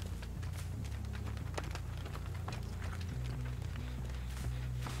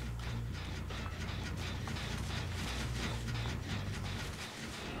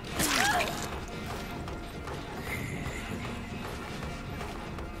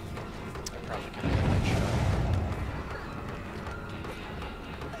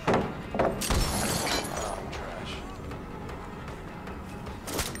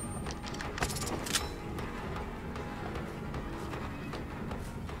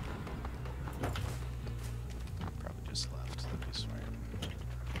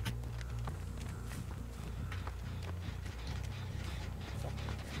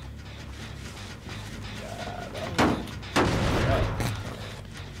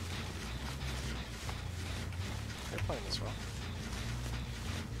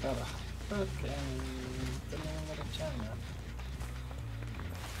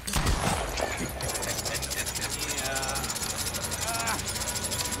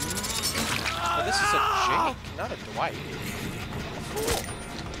 Oh, this is a Jake, not a Dwight.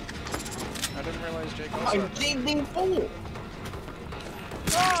 I didn't realize Jake also had I'm fool.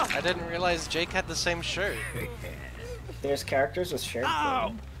 I didn't realize Jake had the same shirt. There's characters with shared clothing.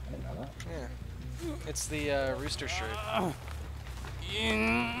 I didn't know that. Yeah. It's the rooster shirt.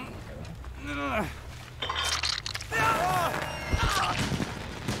 They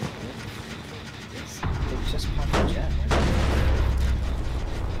just popped the jet.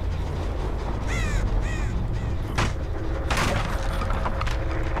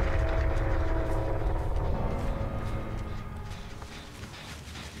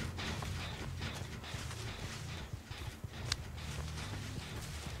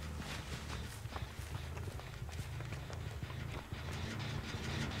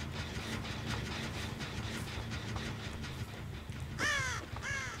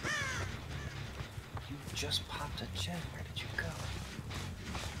 Just popped a jet. Where did you go?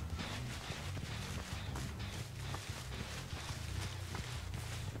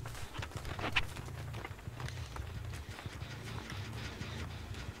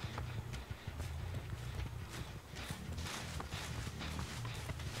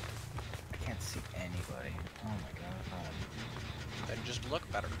 I can't see anybody. Oh my god. Then just look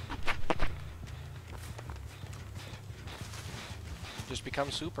better. Just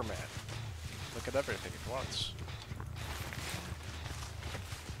become Superman. Look at everything at once.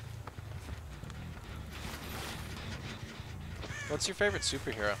 What's your favorite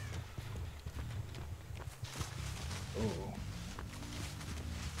superhero? Ooh.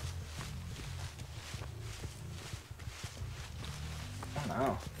 I don't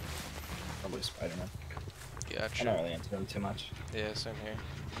know. Probably Spider-Man. Gotcha. I'm not really into him too much. Yeah, same here.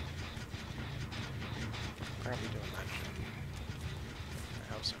 Probably doing that shit.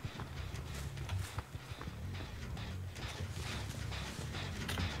 I hope so.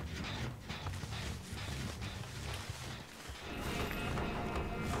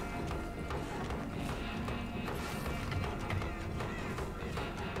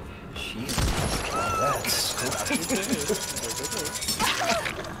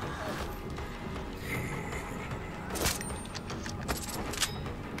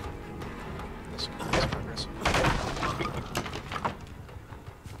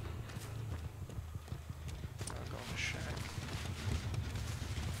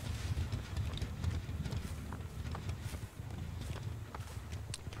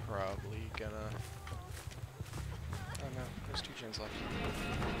 Probably gonna... Oh no, there's 2 gens left.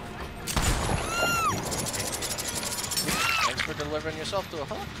 Thanks for delivering yourself to a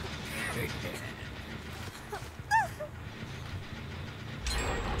hook.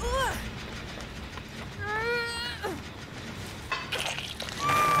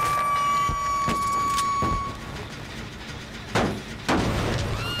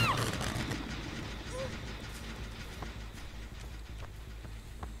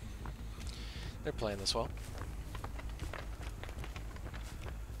 They're playing this well.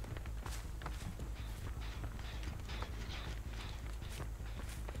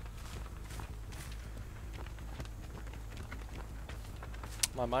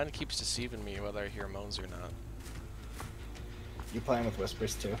 My mind keeps deceiving me whether I hear moans or not. You playing with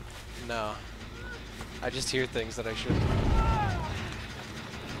whispers too? No. I just hear things that I shouldn't.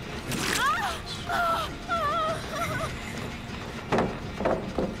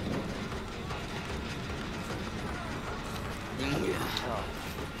 Oh.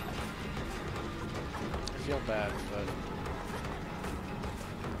 I feel bad, but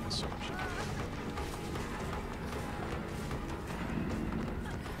there's so much you can do.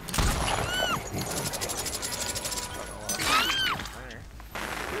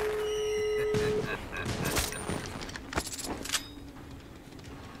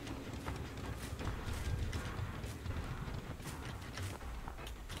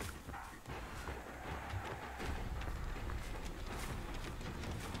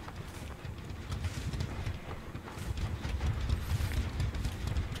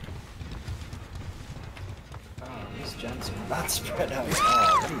 These gens are not spread out at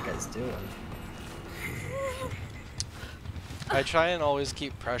all. What are you guys doing? I try and always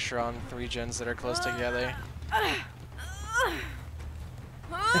keep pressure on 3 gens that are close together.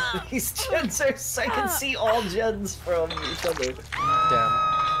 These gens are... I can see all gens from each other. Damn.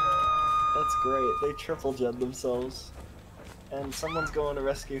 That's great. They triple gen themselves. And someone's going to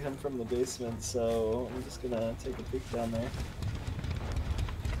rescue him from the basement, so I'm just gonna take a peek down there.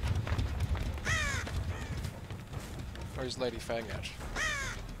 Where's Lady Fagnash?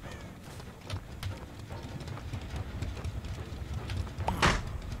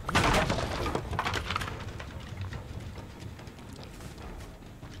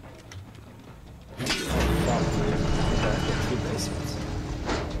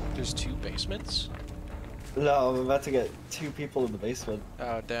 There's 2 basements? No, I'm about to get 2 people in the basement.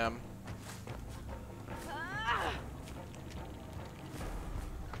 Oh, damn.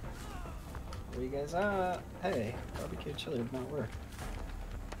 Where you guys at? Hey, barbecue chili did not work.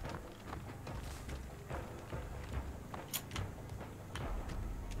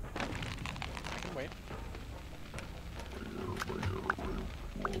 I can wait.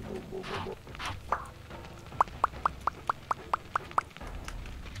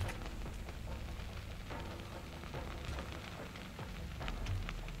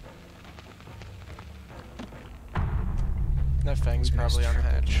 That Fang's probably on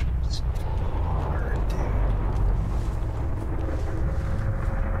hatch.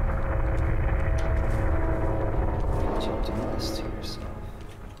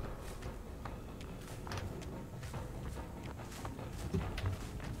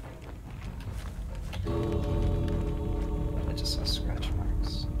 I just saw scratch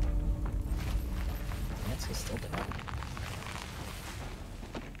marks. Nancy's still down.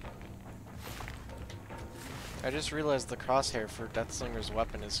 I just realized the crosshair for Deathslinger's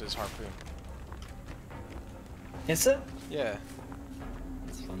weapon is his harpoon. Is it? Yeah,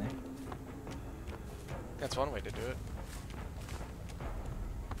 That's funny. that's one way to do it.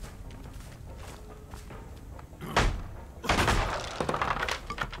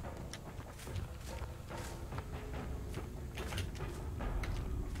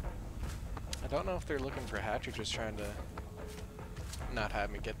 don't know if they're looking for hatch or just trying to not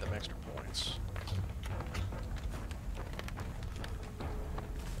have me get them extra points.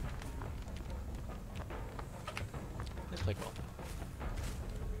 They played well.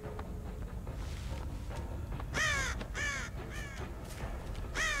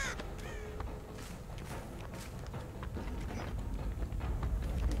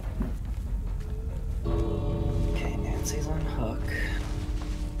 Okay, Nancy's on hook.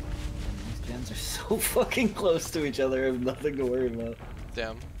 These gens are so fucking close to each other, I have nothing to worry about.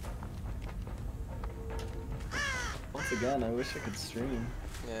 Damn. Once again, I wish I could stream.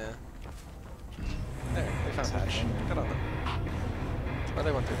 Yeah. There, they found hatch. Good on them. Or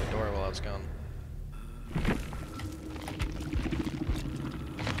they went through the door while I was gone.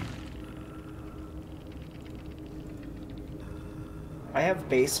 I have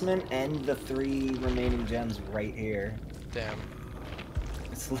basement and the 3 remaining gens right here. Damn.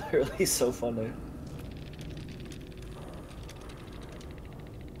 It's literally so funny.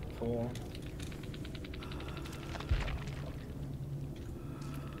 Cool.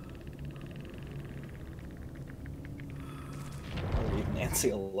 I'll leave Nancy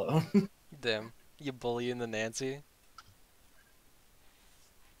alone. Damn. You bullying the Nancy?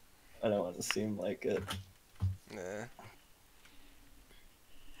 I don't want to seem like it. Nah.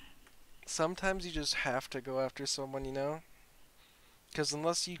 Sometimes you just have to go after someone, you know? Because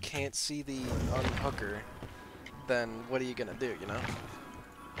unless you can't see the unhooker, then what are you gonna do, you know?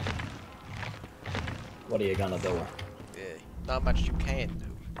 What are you gonna do? Yeah, not much you can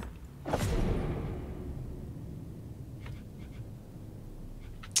do.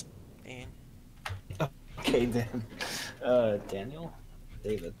 And Okay, Dan. Daniel?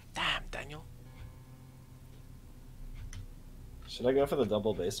 David. damn, Daniel. Should I go for the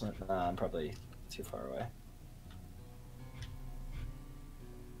double basement? Nah, I'm probably too far away.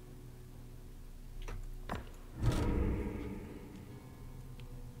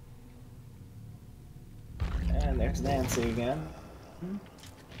 And there's Nancy again.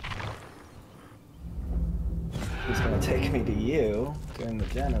 Who's gonna take me to you during the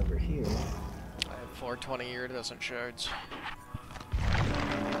gen over here? I have 420 iridescent shards.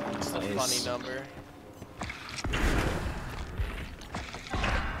 It's a Nice. funny number.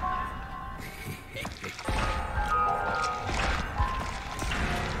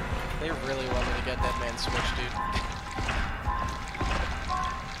 They really want me to get that man switch, dude.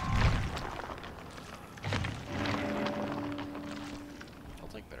 I'll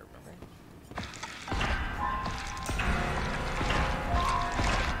take better memory.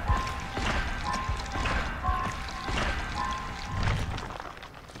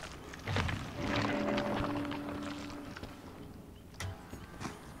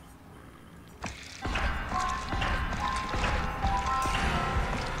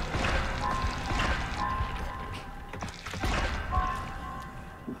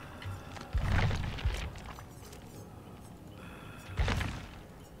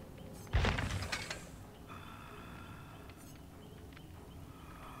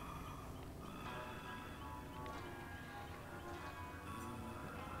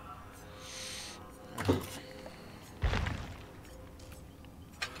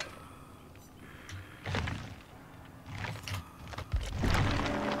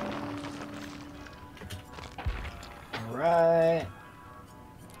 Alright.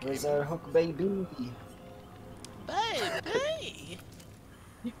 Where's our hook, baby? Baby!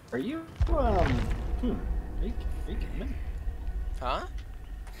 Are you, are you gaming? Huh?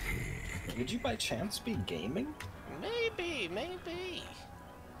 Would you by chance be gaming? Maybe. Maybe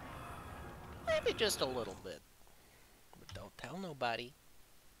just a little bit. But don't tell nobody.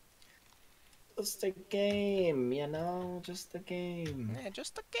 Just a game, you know? Just a game. Yeah,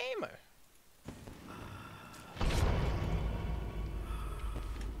 just a gamer.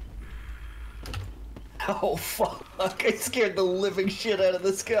 Oh, fuck. I scared the living shit out of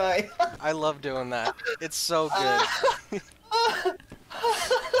this guy. I love doing that. It's so good.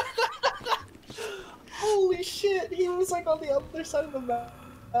 Holy shit, he was like on the other side of the map.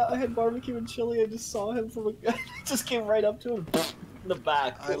 I had barbecue and chili, I just saw him from a just came right up to him in the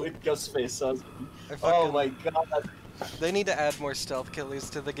back with Ghostface. So oh my god. They need to add more stealth killies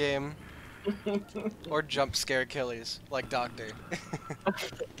to the game. Or jump scare killies, like Doctor.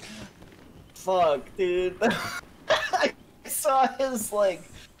 Fuck, dude. I saw his, like,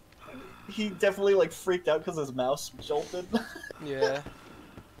 he definitely, like, freaked out because his mouse jolted. Yeah.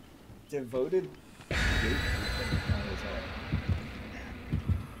 Devoted.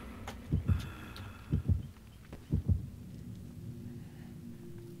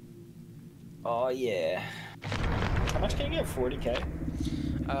 Oh, yeah. How much can you get? 40k?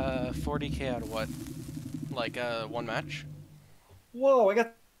 40k out of what? Like, one match? Whoa, I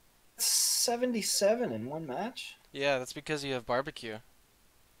got 77 in one match? Yeah, that's because you have barbecue.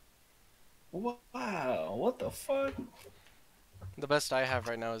 Wow, what the fuck? The best I have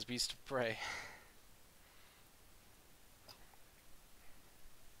right now is Beast of Prey.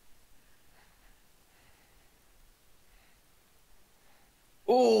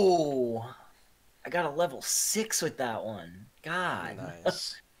 Ooh, I got a level 6 with that one. God.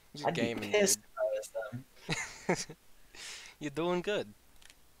 Nice. You're I'd gaming, be pissed dude. if I was them. You're doing good.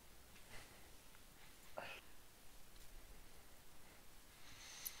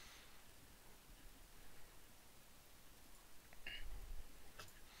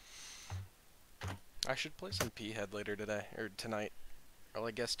 I should play some P-Head later today, or tonight. Well,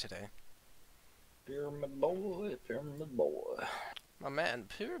 I guess today. Pyramid boy, pyramid boy. My man,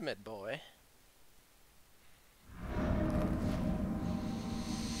 Pyramid Boy.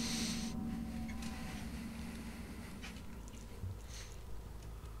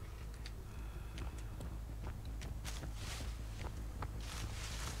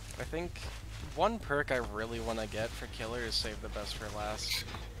 I think one perk I really want to get for Killer is save the best for last.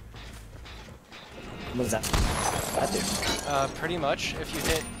 What does that do? Pretty much, if you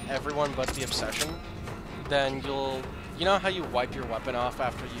hit everyone but the Obsession, then you'll... You know how you wipe your weapon off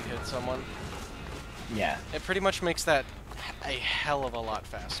after you hit someone? Yeah. It pretty much makes that a hell of a lot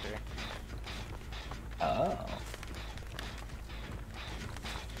faster. Oh.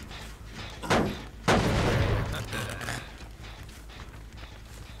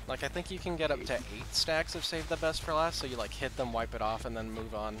 Like, I think you can get up to 8 stacks of save the best for last, so you like hit them, wipe it off, and then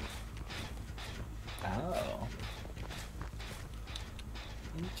move on. Oh.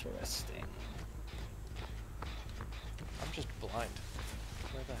 Interesting. I'm just blind.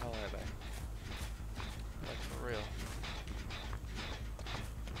 Where the hell are they? Like, for real.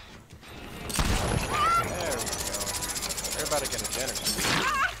 There we go. They're about to get a generator.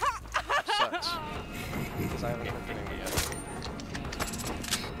 Sucks. Because I haven't been getting it yet.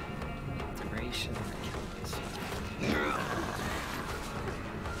 Integration.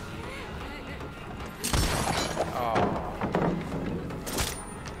 Oh.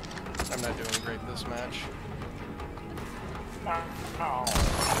 I'm not doing great this match.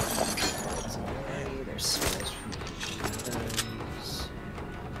 There's spells from the shadows.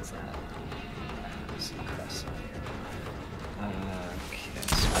 What's that? There's a crest on here. Okay.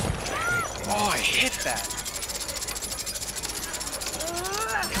 Oh, I hit that!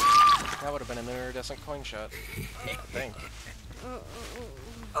 That would have been an iridescent coin shot, I think.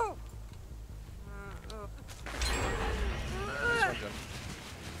 Here's my jump.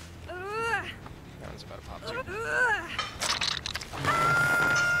 That one's about to pop too.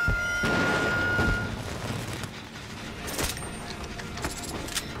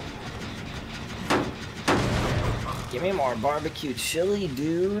 Give me more barbecue chili,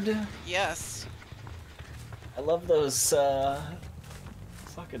 dude. Yes! I love those,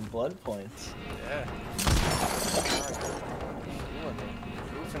 fucking blood points. Yeah. Fooling me.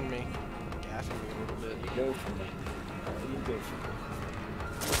 Goofing me. Gaffing me a little bit. You go for me. You go for me.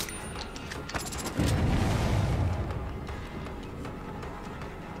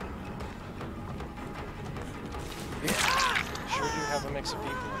 Sure do have a mix of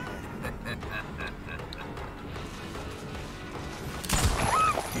people in here.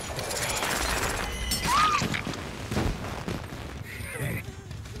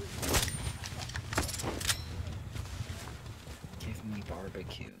 Give me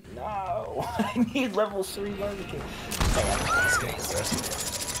barbecue. No! I need level 3 barbecue.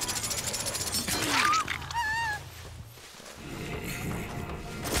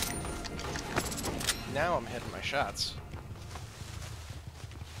 Now I'm hitting my shots.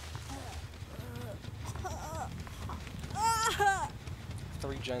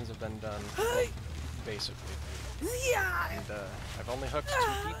 3 gens have been done, basically. And I've only hooked 2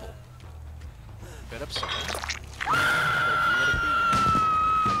 people. Bit upsetting. But if you let it be,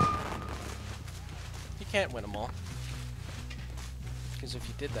 you know. You can't win them all. Because if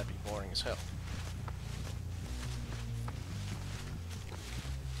you did, that'd be boring as hell.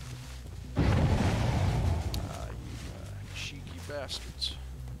 You cheeky bastards.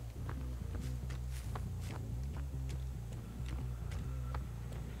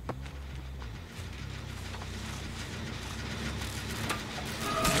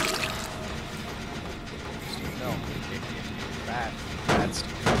 No. Bad. Bad stuff.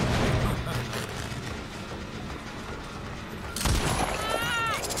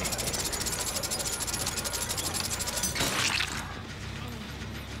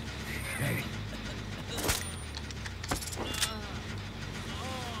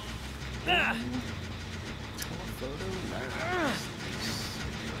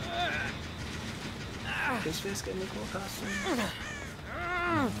 His face getting a cool costume.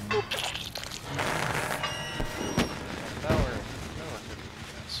 Now we're good,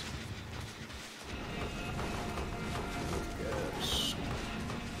 guys. Yes.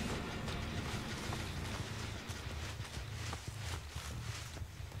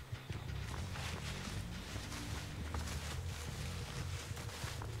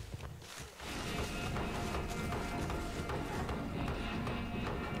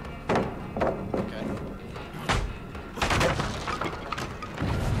 Okay.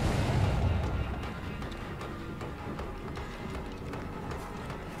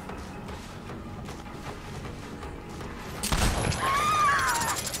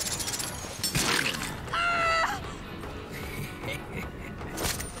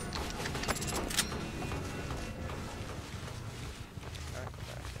 Alright, go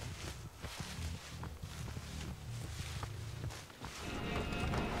back in.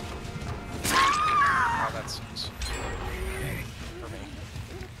 Oh, that sucks. For me.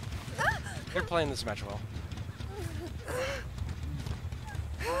 You're playing this match well.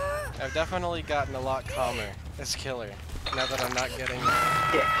 I've definitely gotten a lot calmer as killer now that I'm not getting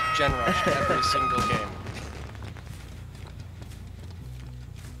gen rushed every single game.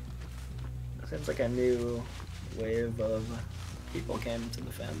 Seems like a new wave of people came to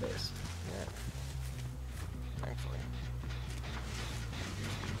the fan base. Yeah. Thankfully.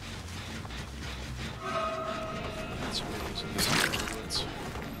 That's what it is in these woods.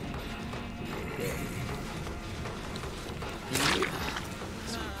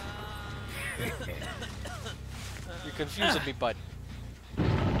 You're confusing me, bud.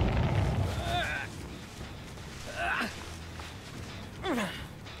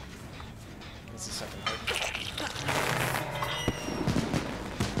 That's the second hit.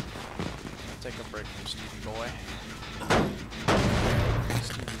 Take a break from Stevie boy.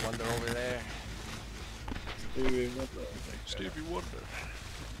 Stevie Wonder over there. Stevie Wonder.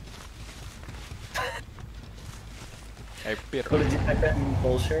 Hey, Peter. Oh, did you type in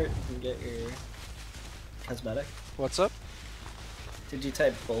bullshit and get your cosmetic? What's up? Did you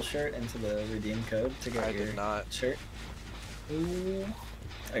type bullshit into the redeem code to get I your did not. shirt? Ooh.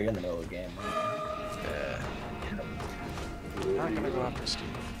 Oh, you're in the middle of the game, aren't Yeah. you? I'm not gonna go after Steve.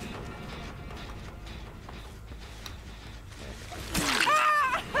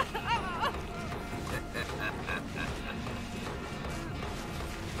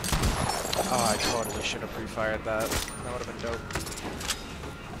 Oh, I totally should have pre-fired that. That would have been dope.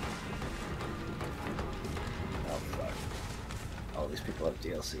 Oh, fuck. All these people have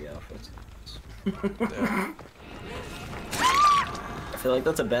DLC outfits. Yeah. I feel like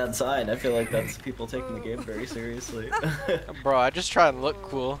that's a bad sign. I feel like that's people taking the game very seriously. Bro, I just try and look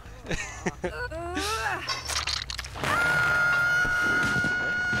cool. I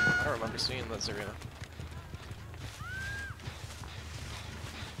don't remember seeing this arena.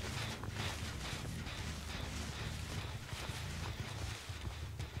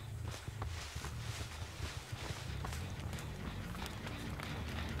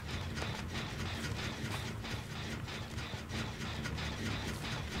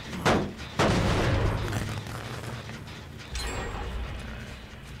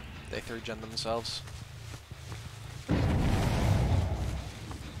 They 3-gen themselves. I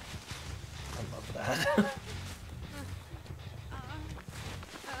love that.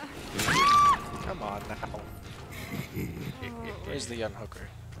 Come on now. Where's the unhooker?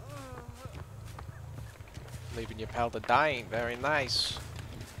 Leaving your pal to die ain't very nice.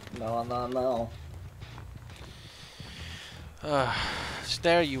 No, no, no.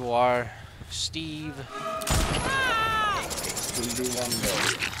 There you are, Steve. Stevie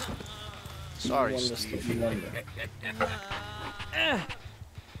Wonder. Sorry, Stevie Wonder, Steve. Stevie Wonder.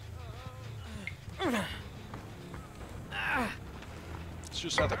 It's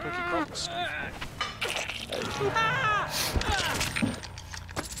just how the cookie crumbles, Steve.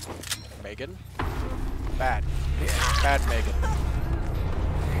 Megan? Bad. Bad Megan.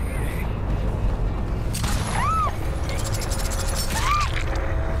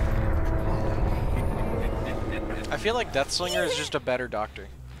 I feel like Deathslinger is just a better doctor.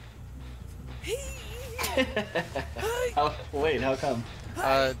 Wait, how come?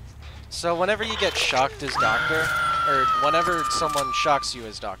 So whenever you get shocked as doctor, or whenever someone shocks you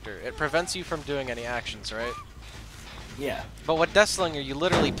as doctor, it prevents you from doing any actions, right? Yeah. But with Deathslinger, you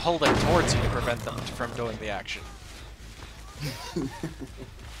literally pull them towards you to prevent them from doing the action.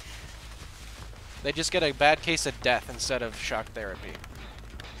 They just get a bad case of death instead of shock therapy.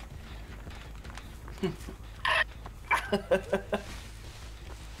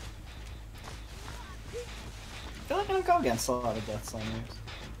 feel like I don't go against a lot of Deathslingers.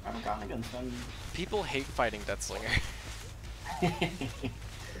 I haven't gone against them. People hate fighting Deathslinger.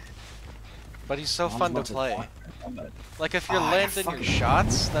 But he's so fun to play. Like, if you're landing your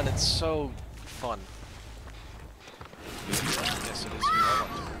shots, then it's so fun. Yes, it is.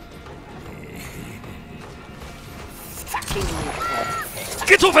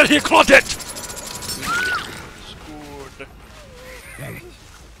 Get over here, Claudette! Scored.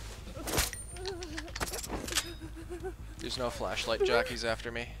 There's no flashlight jockeys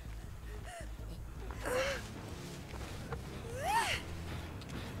after me.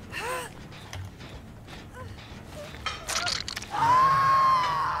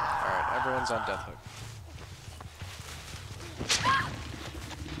 Alright, everyone's on death hook.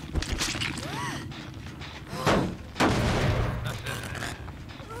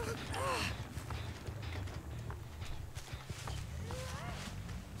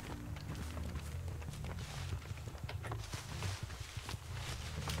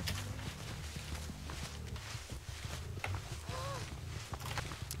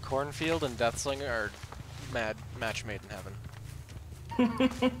 Cornfield and Deathslinger are match made in heaven.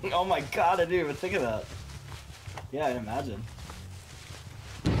 Oh my god, I didn't even think of that. Yeah, I'd imagine.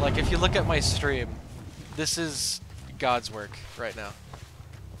 Like, if you look at my stream, this is God's work right now.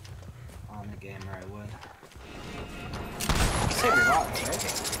 I'm a gamer, I would. You save your bots, right?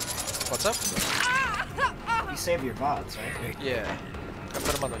 What's up? You save your bots, right? Yeah. I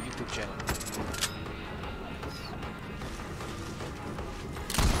put them on the YouTube channel.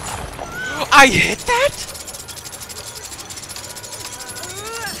 I hit that?!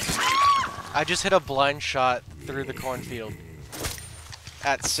 I just hit a blind shot through the cornfield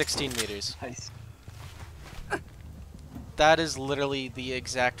at 16 meters. Nice. That is literally the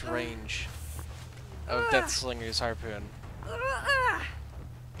exact range of Deathslinger's harpoon.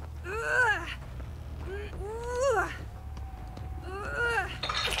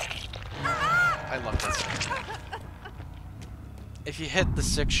 I love this. If you hit the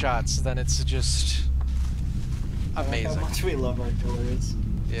 6 shots, then it's just amazing. How much we love our killers.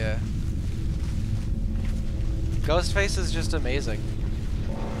 Yeah. Ghostface is just amazing.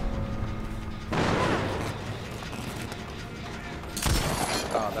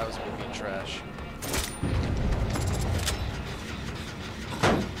 Oh, that was movie trash.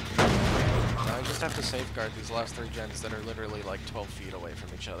 Now I just have to safeguard these last 3 gens that are literally like 12 feet away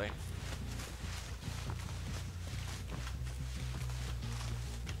from each other.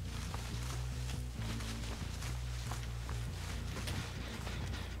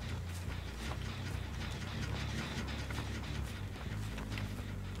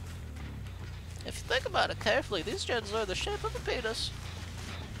 If you think about it carefully, these gens are the shape of a penis.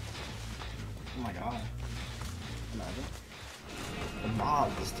 Oh my god. Imagine. The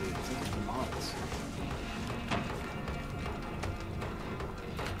mods, dude. Think of the mods.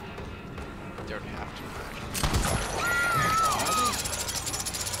 They already have to.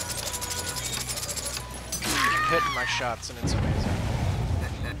 Keep hitting my shots and it's amazing.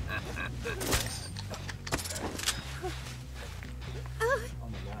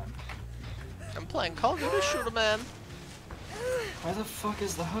 I'm playing Call of Duty Shooter Man. Where the fuck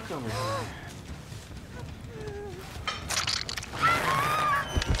is the hook over here?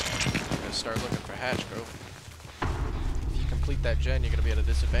 I'm gonna start looking for Hatch Grove. If you complete that gen, you're gonna be at a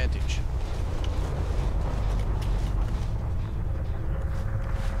disadvantage.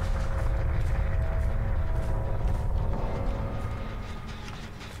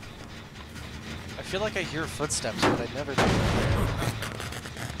 I feel like I hear footsteps, but I never do.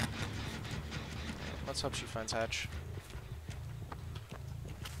 Let's hope she finds Hatch.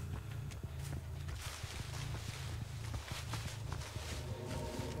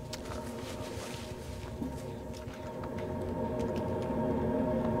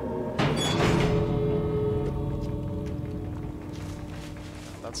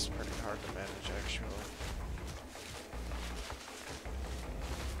 That's pretty hard to manage, actually.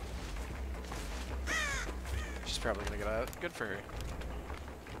 She's probably gonna get out. Good for her.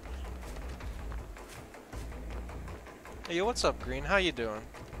 Hey, yo, what's up, Green? How you doing?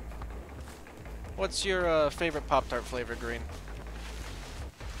 What's your favorite Pop-Tart flavor, Green?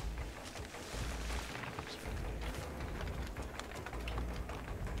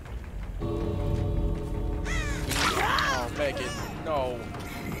 Oh, Megan, no.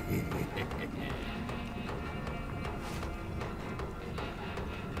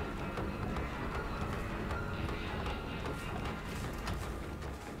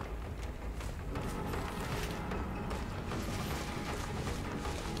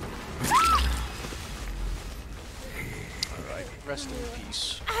 Rest in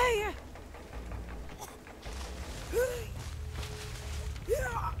peace.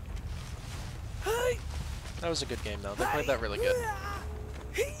 That was a good game, though. They played that really good.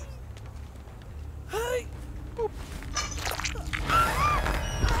 Boop.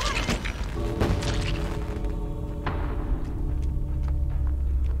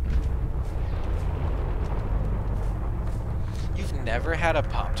 You've never had a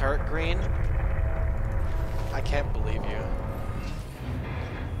Pop-Tart green? I can't believe you.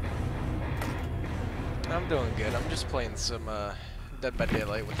 I'm doing good. I'm just playing some Dead by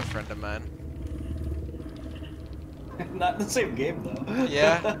Daylight with a friend of mine. Not the same game though.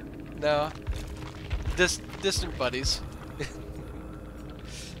 Yeah? No. Distant buddies.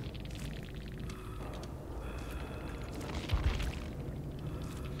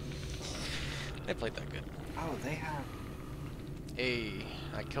 They played that good. Oh, they have. Hey,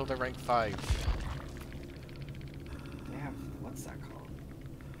 I killed a rank 5. They have. What's that called?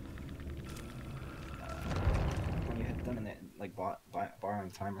 When you hit them and they like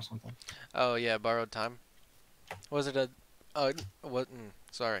borrowing time or something. Oh yeah, borrowed time. Was it a? What?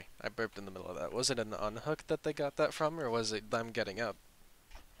 Sorry, I burped in the middle of that. Was it an unhook that they got that from, or was it them getting up?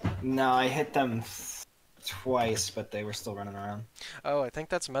 No, I hit them twice, but they were still running around. Oh, I think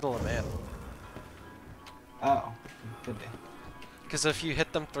that's Metal a Man. Oh, could be. Because if you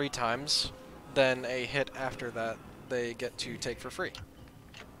hit them 3 times, then a hit after that they get to take for free.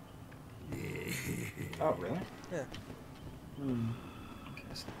 Oh, really? Yeah. Hmm. Okay,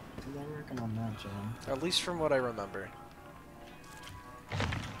 so they're working on that, John. At least from what I remember.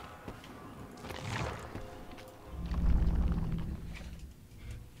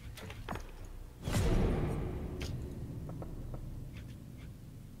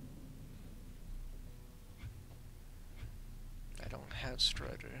 I don't have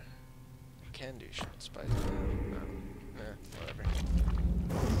Strider. I can do Spider. Whatever.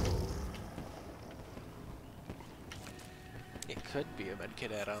 It could be a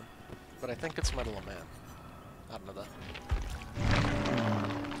medkit add-on, but I think it's Metal a Man. I don't know that.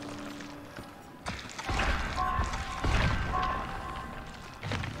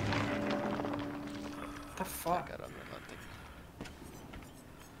 What the fuck? I got unrelenting.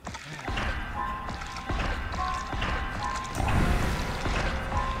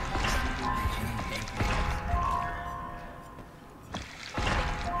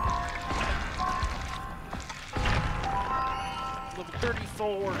 Level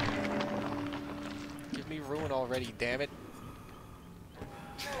 34! Give me ruin already, damn it.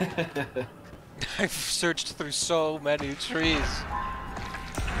 I've searched through so many trees.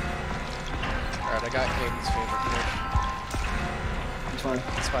 Alright, I got Hayden's favorite glitch. Which one?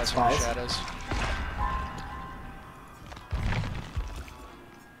 Spies from the Shadows.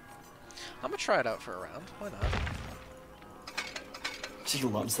 I'm gonna try it out for a round. Why not? She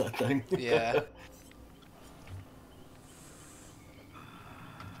loves that thing. Yeah.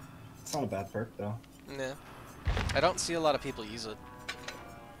 It's not a bad perk, though. Nah. I don't see a lot of people use it.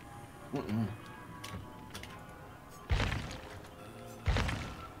 Mm-mm.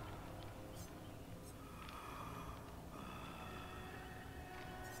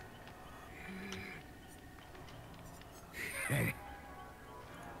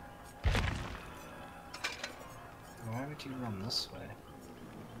 Why would you run this way?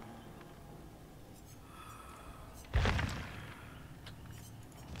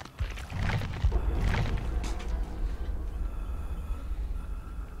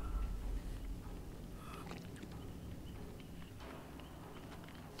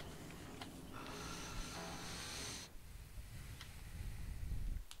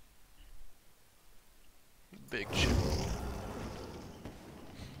 Big chip.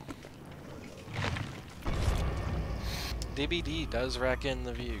 DBD does rack in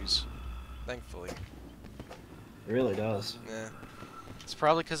the views, thankfully. It really does. Yeah. It's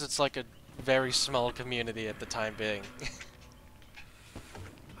probably because it's like a very small community at the time being.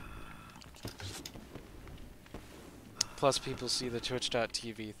 Plus people see the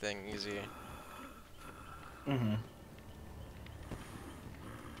twitch.tv thing easy. Mm-hmm.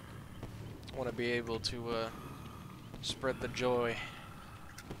 Want to be able to spread the joy.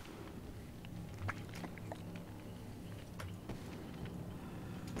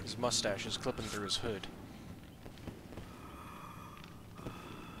 His mustache is clipping through his hood.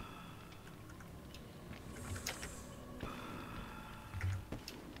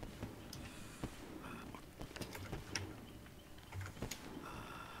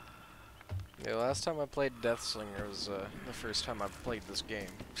 Yeah, last time I played Deathslinger was the first time I've played this game.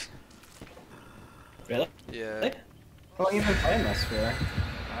 Really? Yeah. How long have you been playing this for?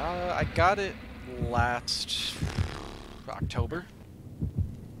 I got it last October.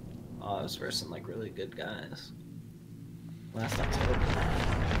 Oh, I was versing like really good guys. Last October.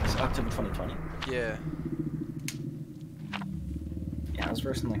 It's October 2020. Yeah.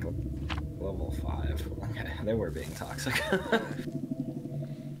 this person like level 5. Okay, they were being toxic.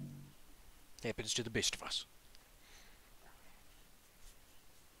 Happens to the best of us.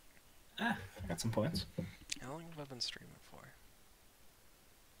 I got some points. How long have I been streaming for?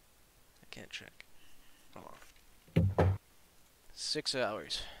 I can't check. Hold on. 6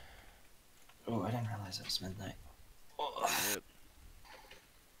 hours. Oh, I didn't realize it was midnight. Yep.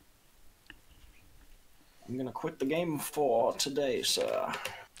 I'm gonna quit the game for today, sir.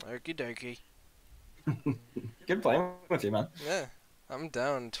 Okie dokie. Good playing with you, man. Yeah, I'm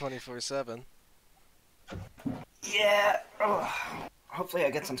down 24/7. Yeah. Oh. Hopefully,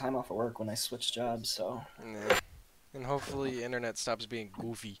 I get some time off of work when I switch jobs. So. Yeah. And hopefully, internet stops being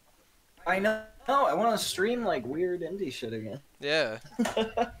goofy. I know. No, I want to stream like weird indie shit again. Yeah.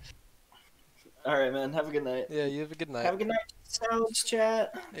 All right, man. Have a good night. Yeah, you have a good night. Have a good night. Salads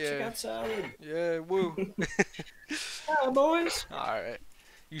chat. Yeah. Check out salad. Yeah, woo. Hi, boys. Alright.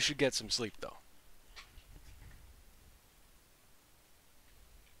 You should get some sleep, though.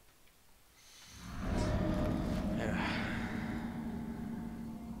 Yeah.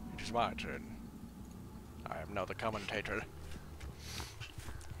 It is my turn. I am now the commentator.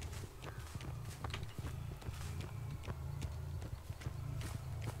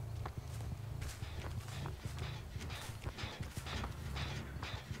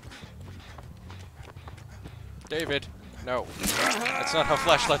 David, no. That's not how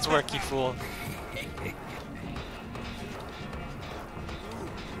flashlights work, you fool.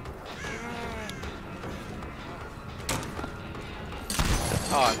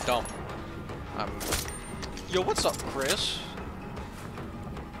 Oh, I'm dumb. Yo, what's up, Chris?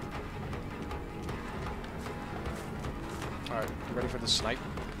 Alright, you ready for the snipe?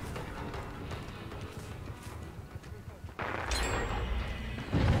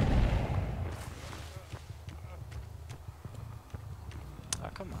 Oh,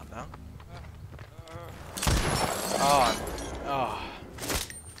 come on now. Oh.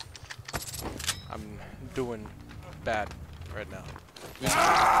 I'm doing bad right now.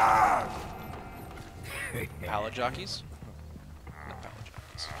 Pallet jockeys? Not pallet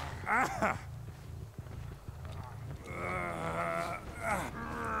jockeys.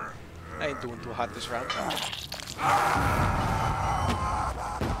 I ain't doing too hot this round.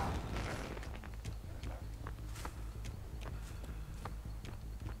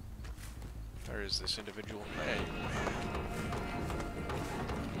 Where is this individual? Hey.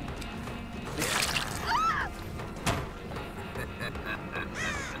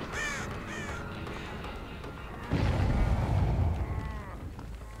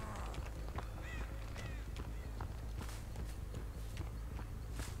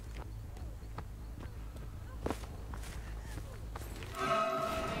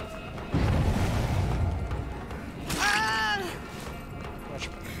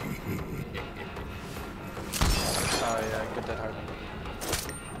 Oh yeah, get that hard.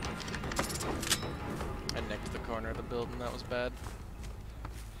 I nicked the corner of the building, that was bad.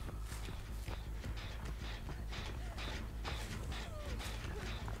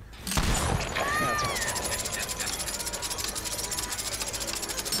 That's okay.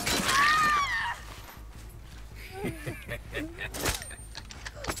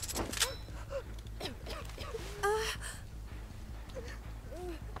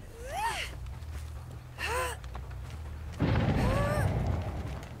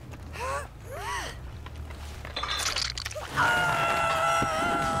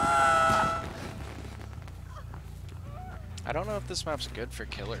 I don't know if this map's good for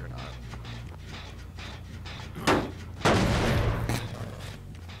killer or not.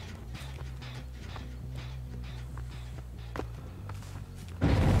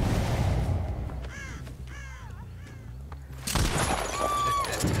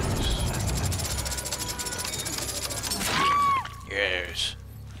 Yes.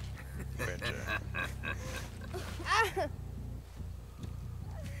 Better.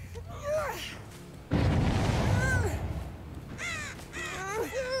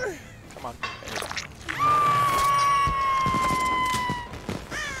 Come on. I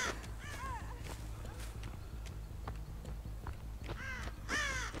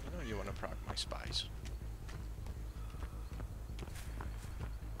know you want to proc my spies.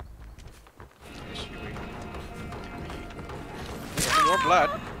 Yes, you eat. Your blood.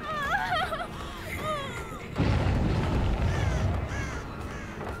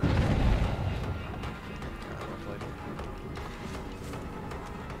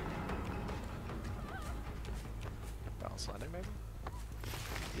 Bounce landing, maybe?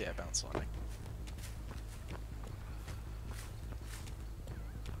 Yeah, bounce landing.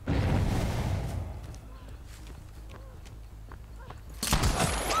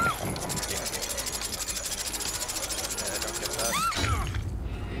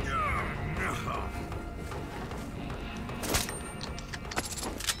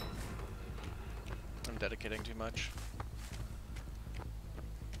 dedicating too much.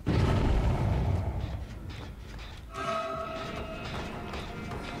 At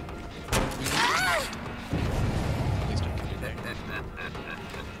least I can do that.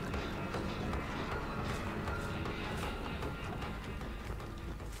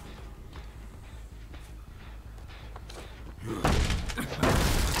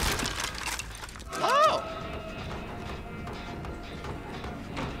 Oh!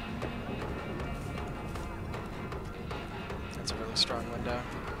 That's a really strong window.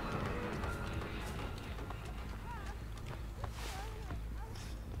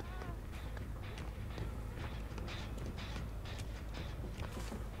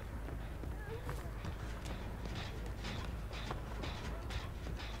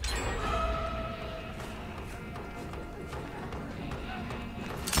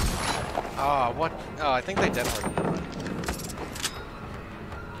 Oh, what? Oh, I think they did work.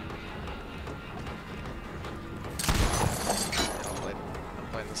 I'm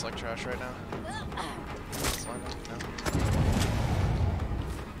playing this like trash right now. That's fine, no.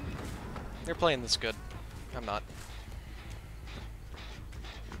 You're playing this good. I'm not.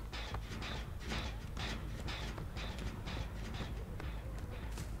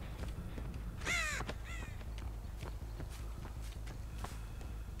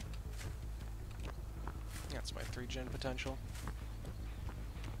 That's my 3-gen potential.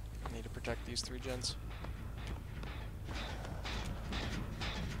 I need to protect these 3 gens.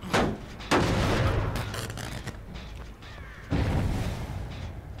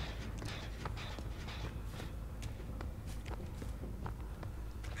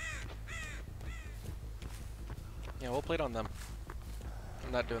 Yeah, we'll play it on them.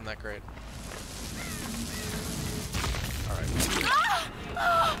 I'm not doing that great. Alright.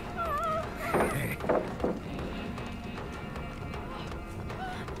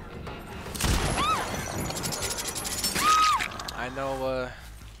 I know,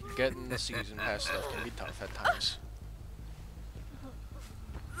 getting the season pass stuff can be tough at times.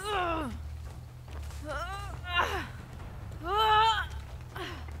 Oh,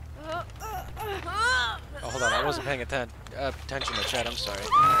 hold on, I wasn't paying attention to chat, I'm sorry.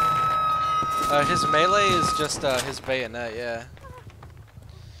 His melee is just, his bayonet, yeah.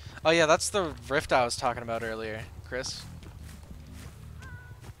 Oh yeah, that's the rift I was talking about earlier, Chris.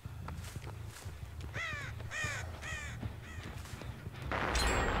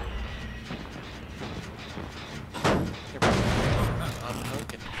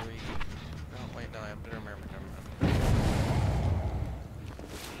 Unhook and 3. Oh, wait, no, I better remember.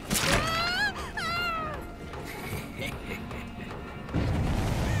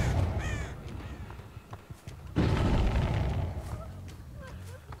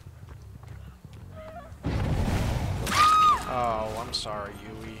 Oh, I'm sorry,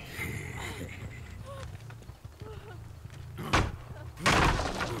 Yui.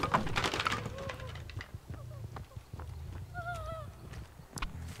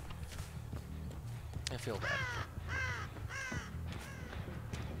 I feel bad.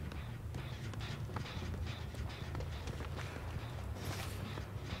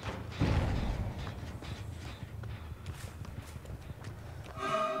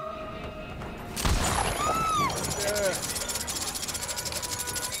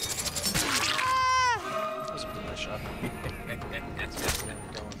 That was a pretty nice shot. Let's go and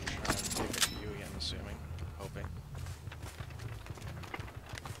try and take it to Yui, I'm assuming. Hoping.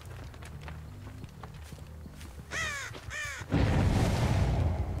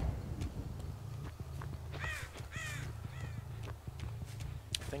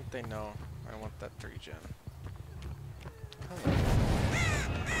 I think they know I want that 3-gen.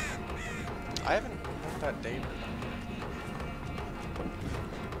 I haven't want that David.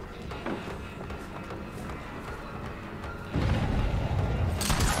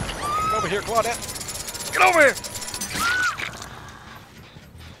 Get over here, Claudette! Get over here!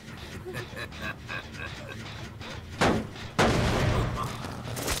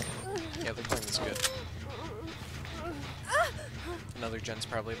 Yeah, they're playing this good. Another gen's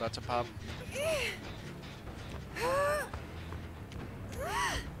probably about to pop.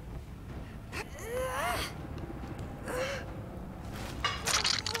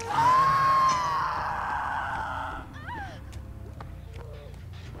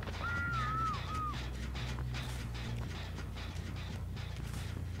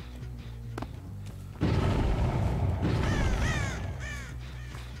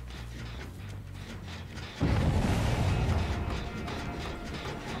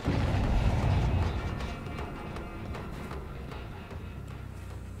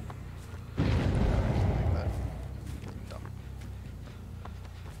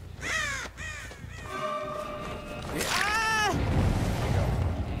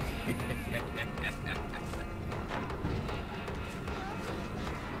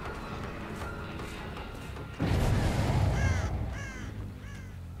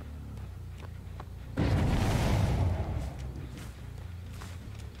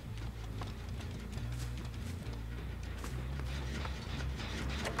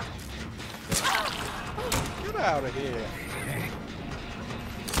 out of here.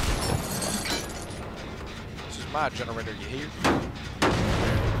 This is my generator, you hear?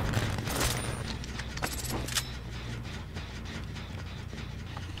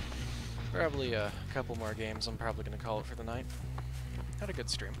 Probably a couple more games. I'm probably going to call it for the night. Had a good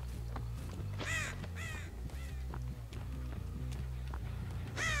stream.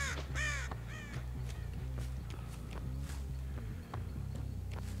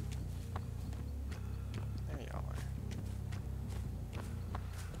 There y'all are.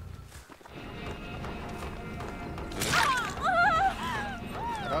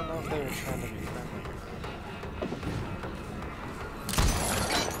 I don't know if they were trying to be friendly or not.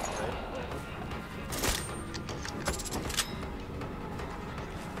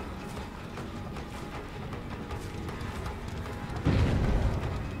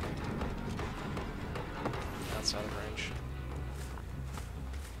 That's out of range.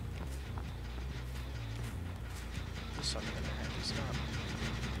 There's something in there. Stop.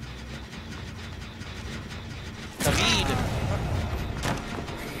 David!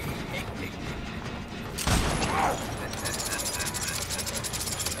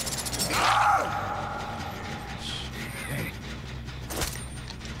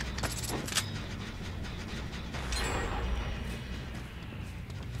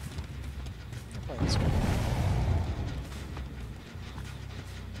 I'm playing this game.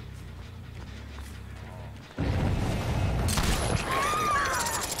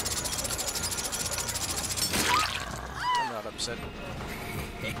 I'm not upset.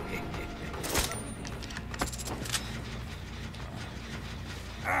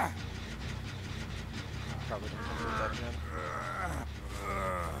 Probably gonna complete that gen.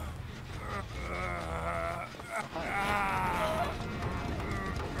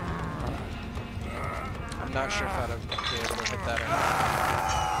 I'm not sure if I'd be able to hit that or not.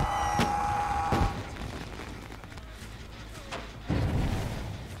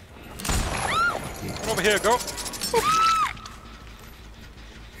 Come over here, go!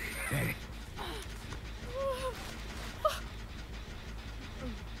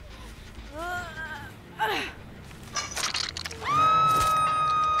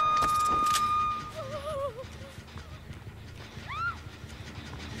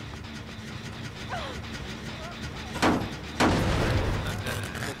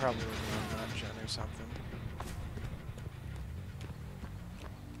 They're probably working on that gen or something.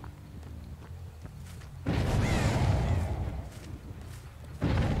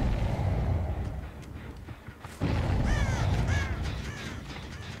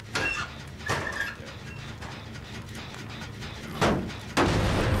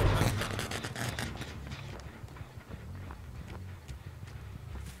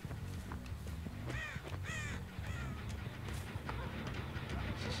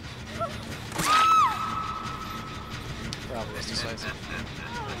 Probably is decisive.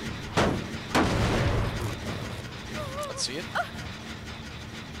 Let's see it.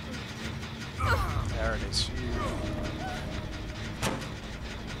 There it is.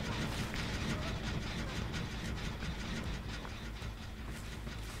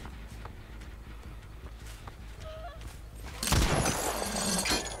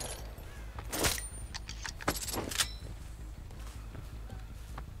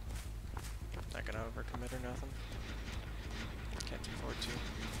 Not gonna overcommit or nothing. Can't afford to.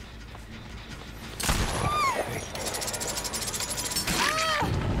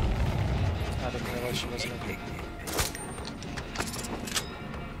 I didn't realize she wasn't in.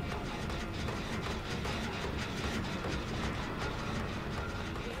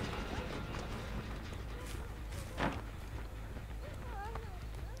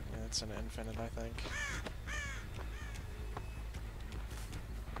 Yeah, it's an infinite, I think.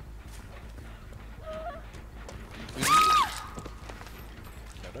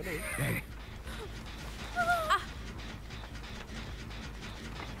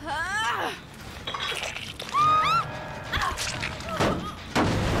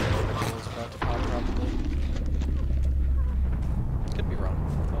 About to pop, probably. Could be wrong.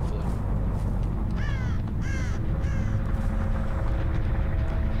 Hopefully.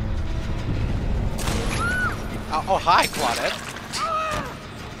 Oh, hi, Claudette.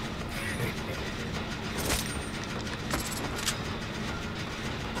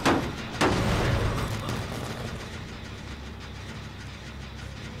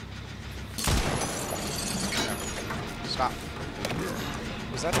 Stop.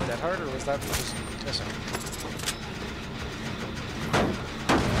 Was that a dead heart, or was that just missing?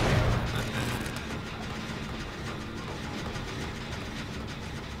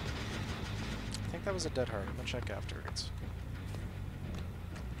 I think that was a dead heart. I'm gonna check afterwards.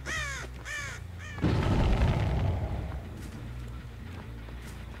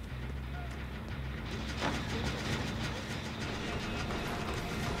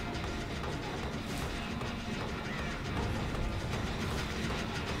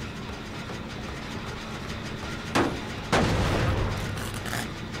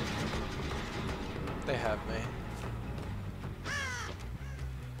 They have me.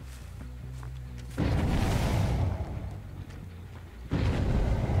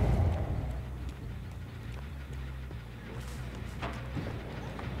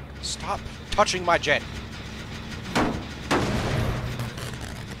 Stop touching my jet.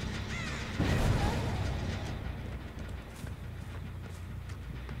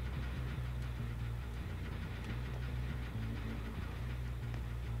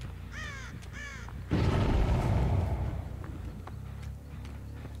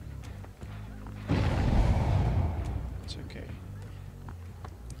 It's okay.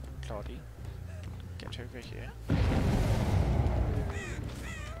 Claudie, get over here.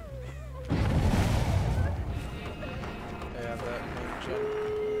 Yeah, that moonshine.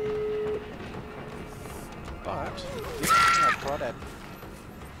 But yeah, Claudette.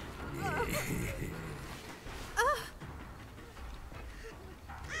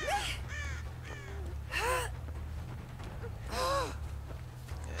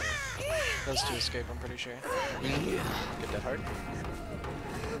 Those two escape, I'm pretty sure. Get that heart.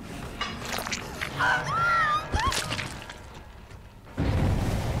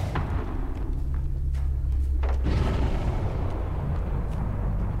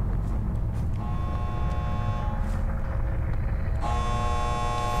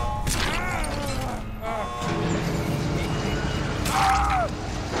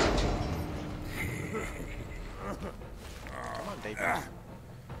 Come on, David.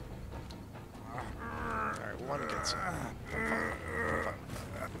 Alright, one gets him.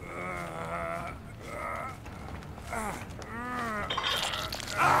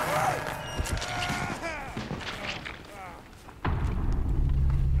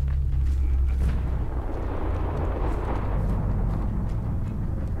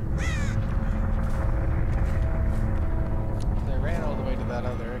 They ran all the way to that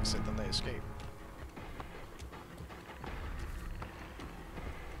other exit, then they escaped.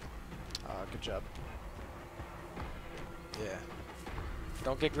 Good job. Yeah.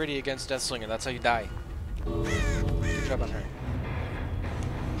 Don't get greedy against Deathslinging, that's how you die. Good job on her.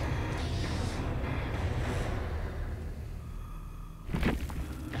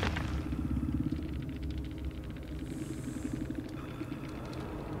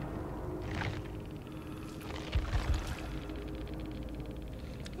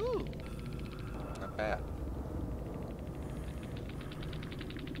 Ooh. Not bad.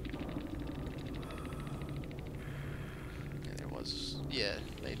 Yeah,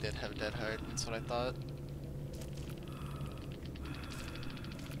 they did have Dead Heart, that's what I thought.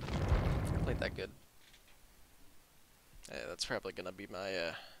 I played that good. Yeah, that's probably gonna be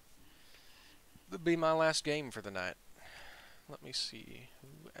my last game for the night. Let me see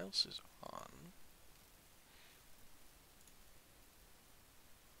who else is on.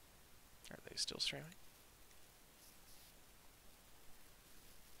 Are they still streaming?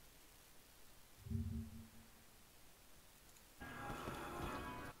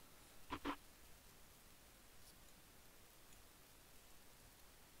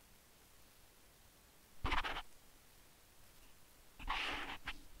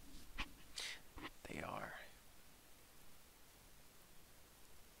 They are.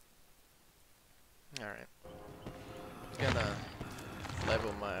 Alright. Gonna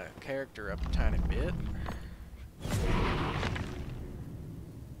level my character up a tiny bit.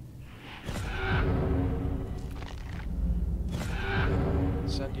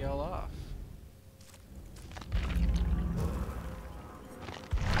 Send y'all off.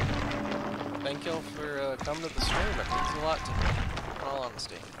 Thank y'all for coming to the stream. It means a lot to me, in all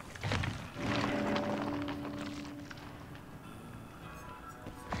honesty.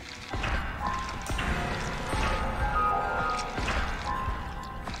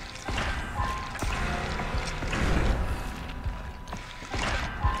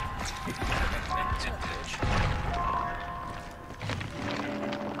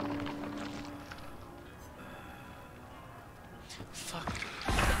 Fuck.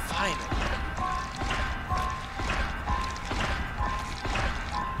 Finally.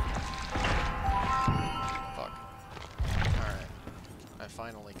 Fuck. Alright. I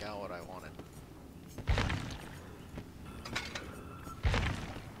finally got what I wanted.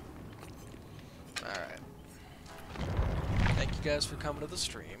 Alright. Thank you guys for coming to the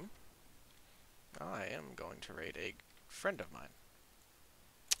stream. I am going to raid a friend of mine.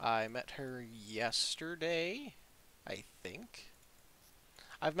 I met her yesterday, I think.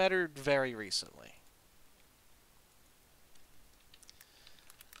 I've met her very recently.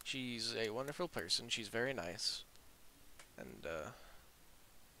 She's a wonderful person. She's very nice. And,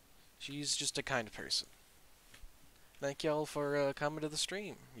 she's just a kind person. Thank y'all for coming to the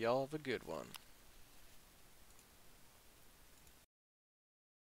stream. Y'all have a good one.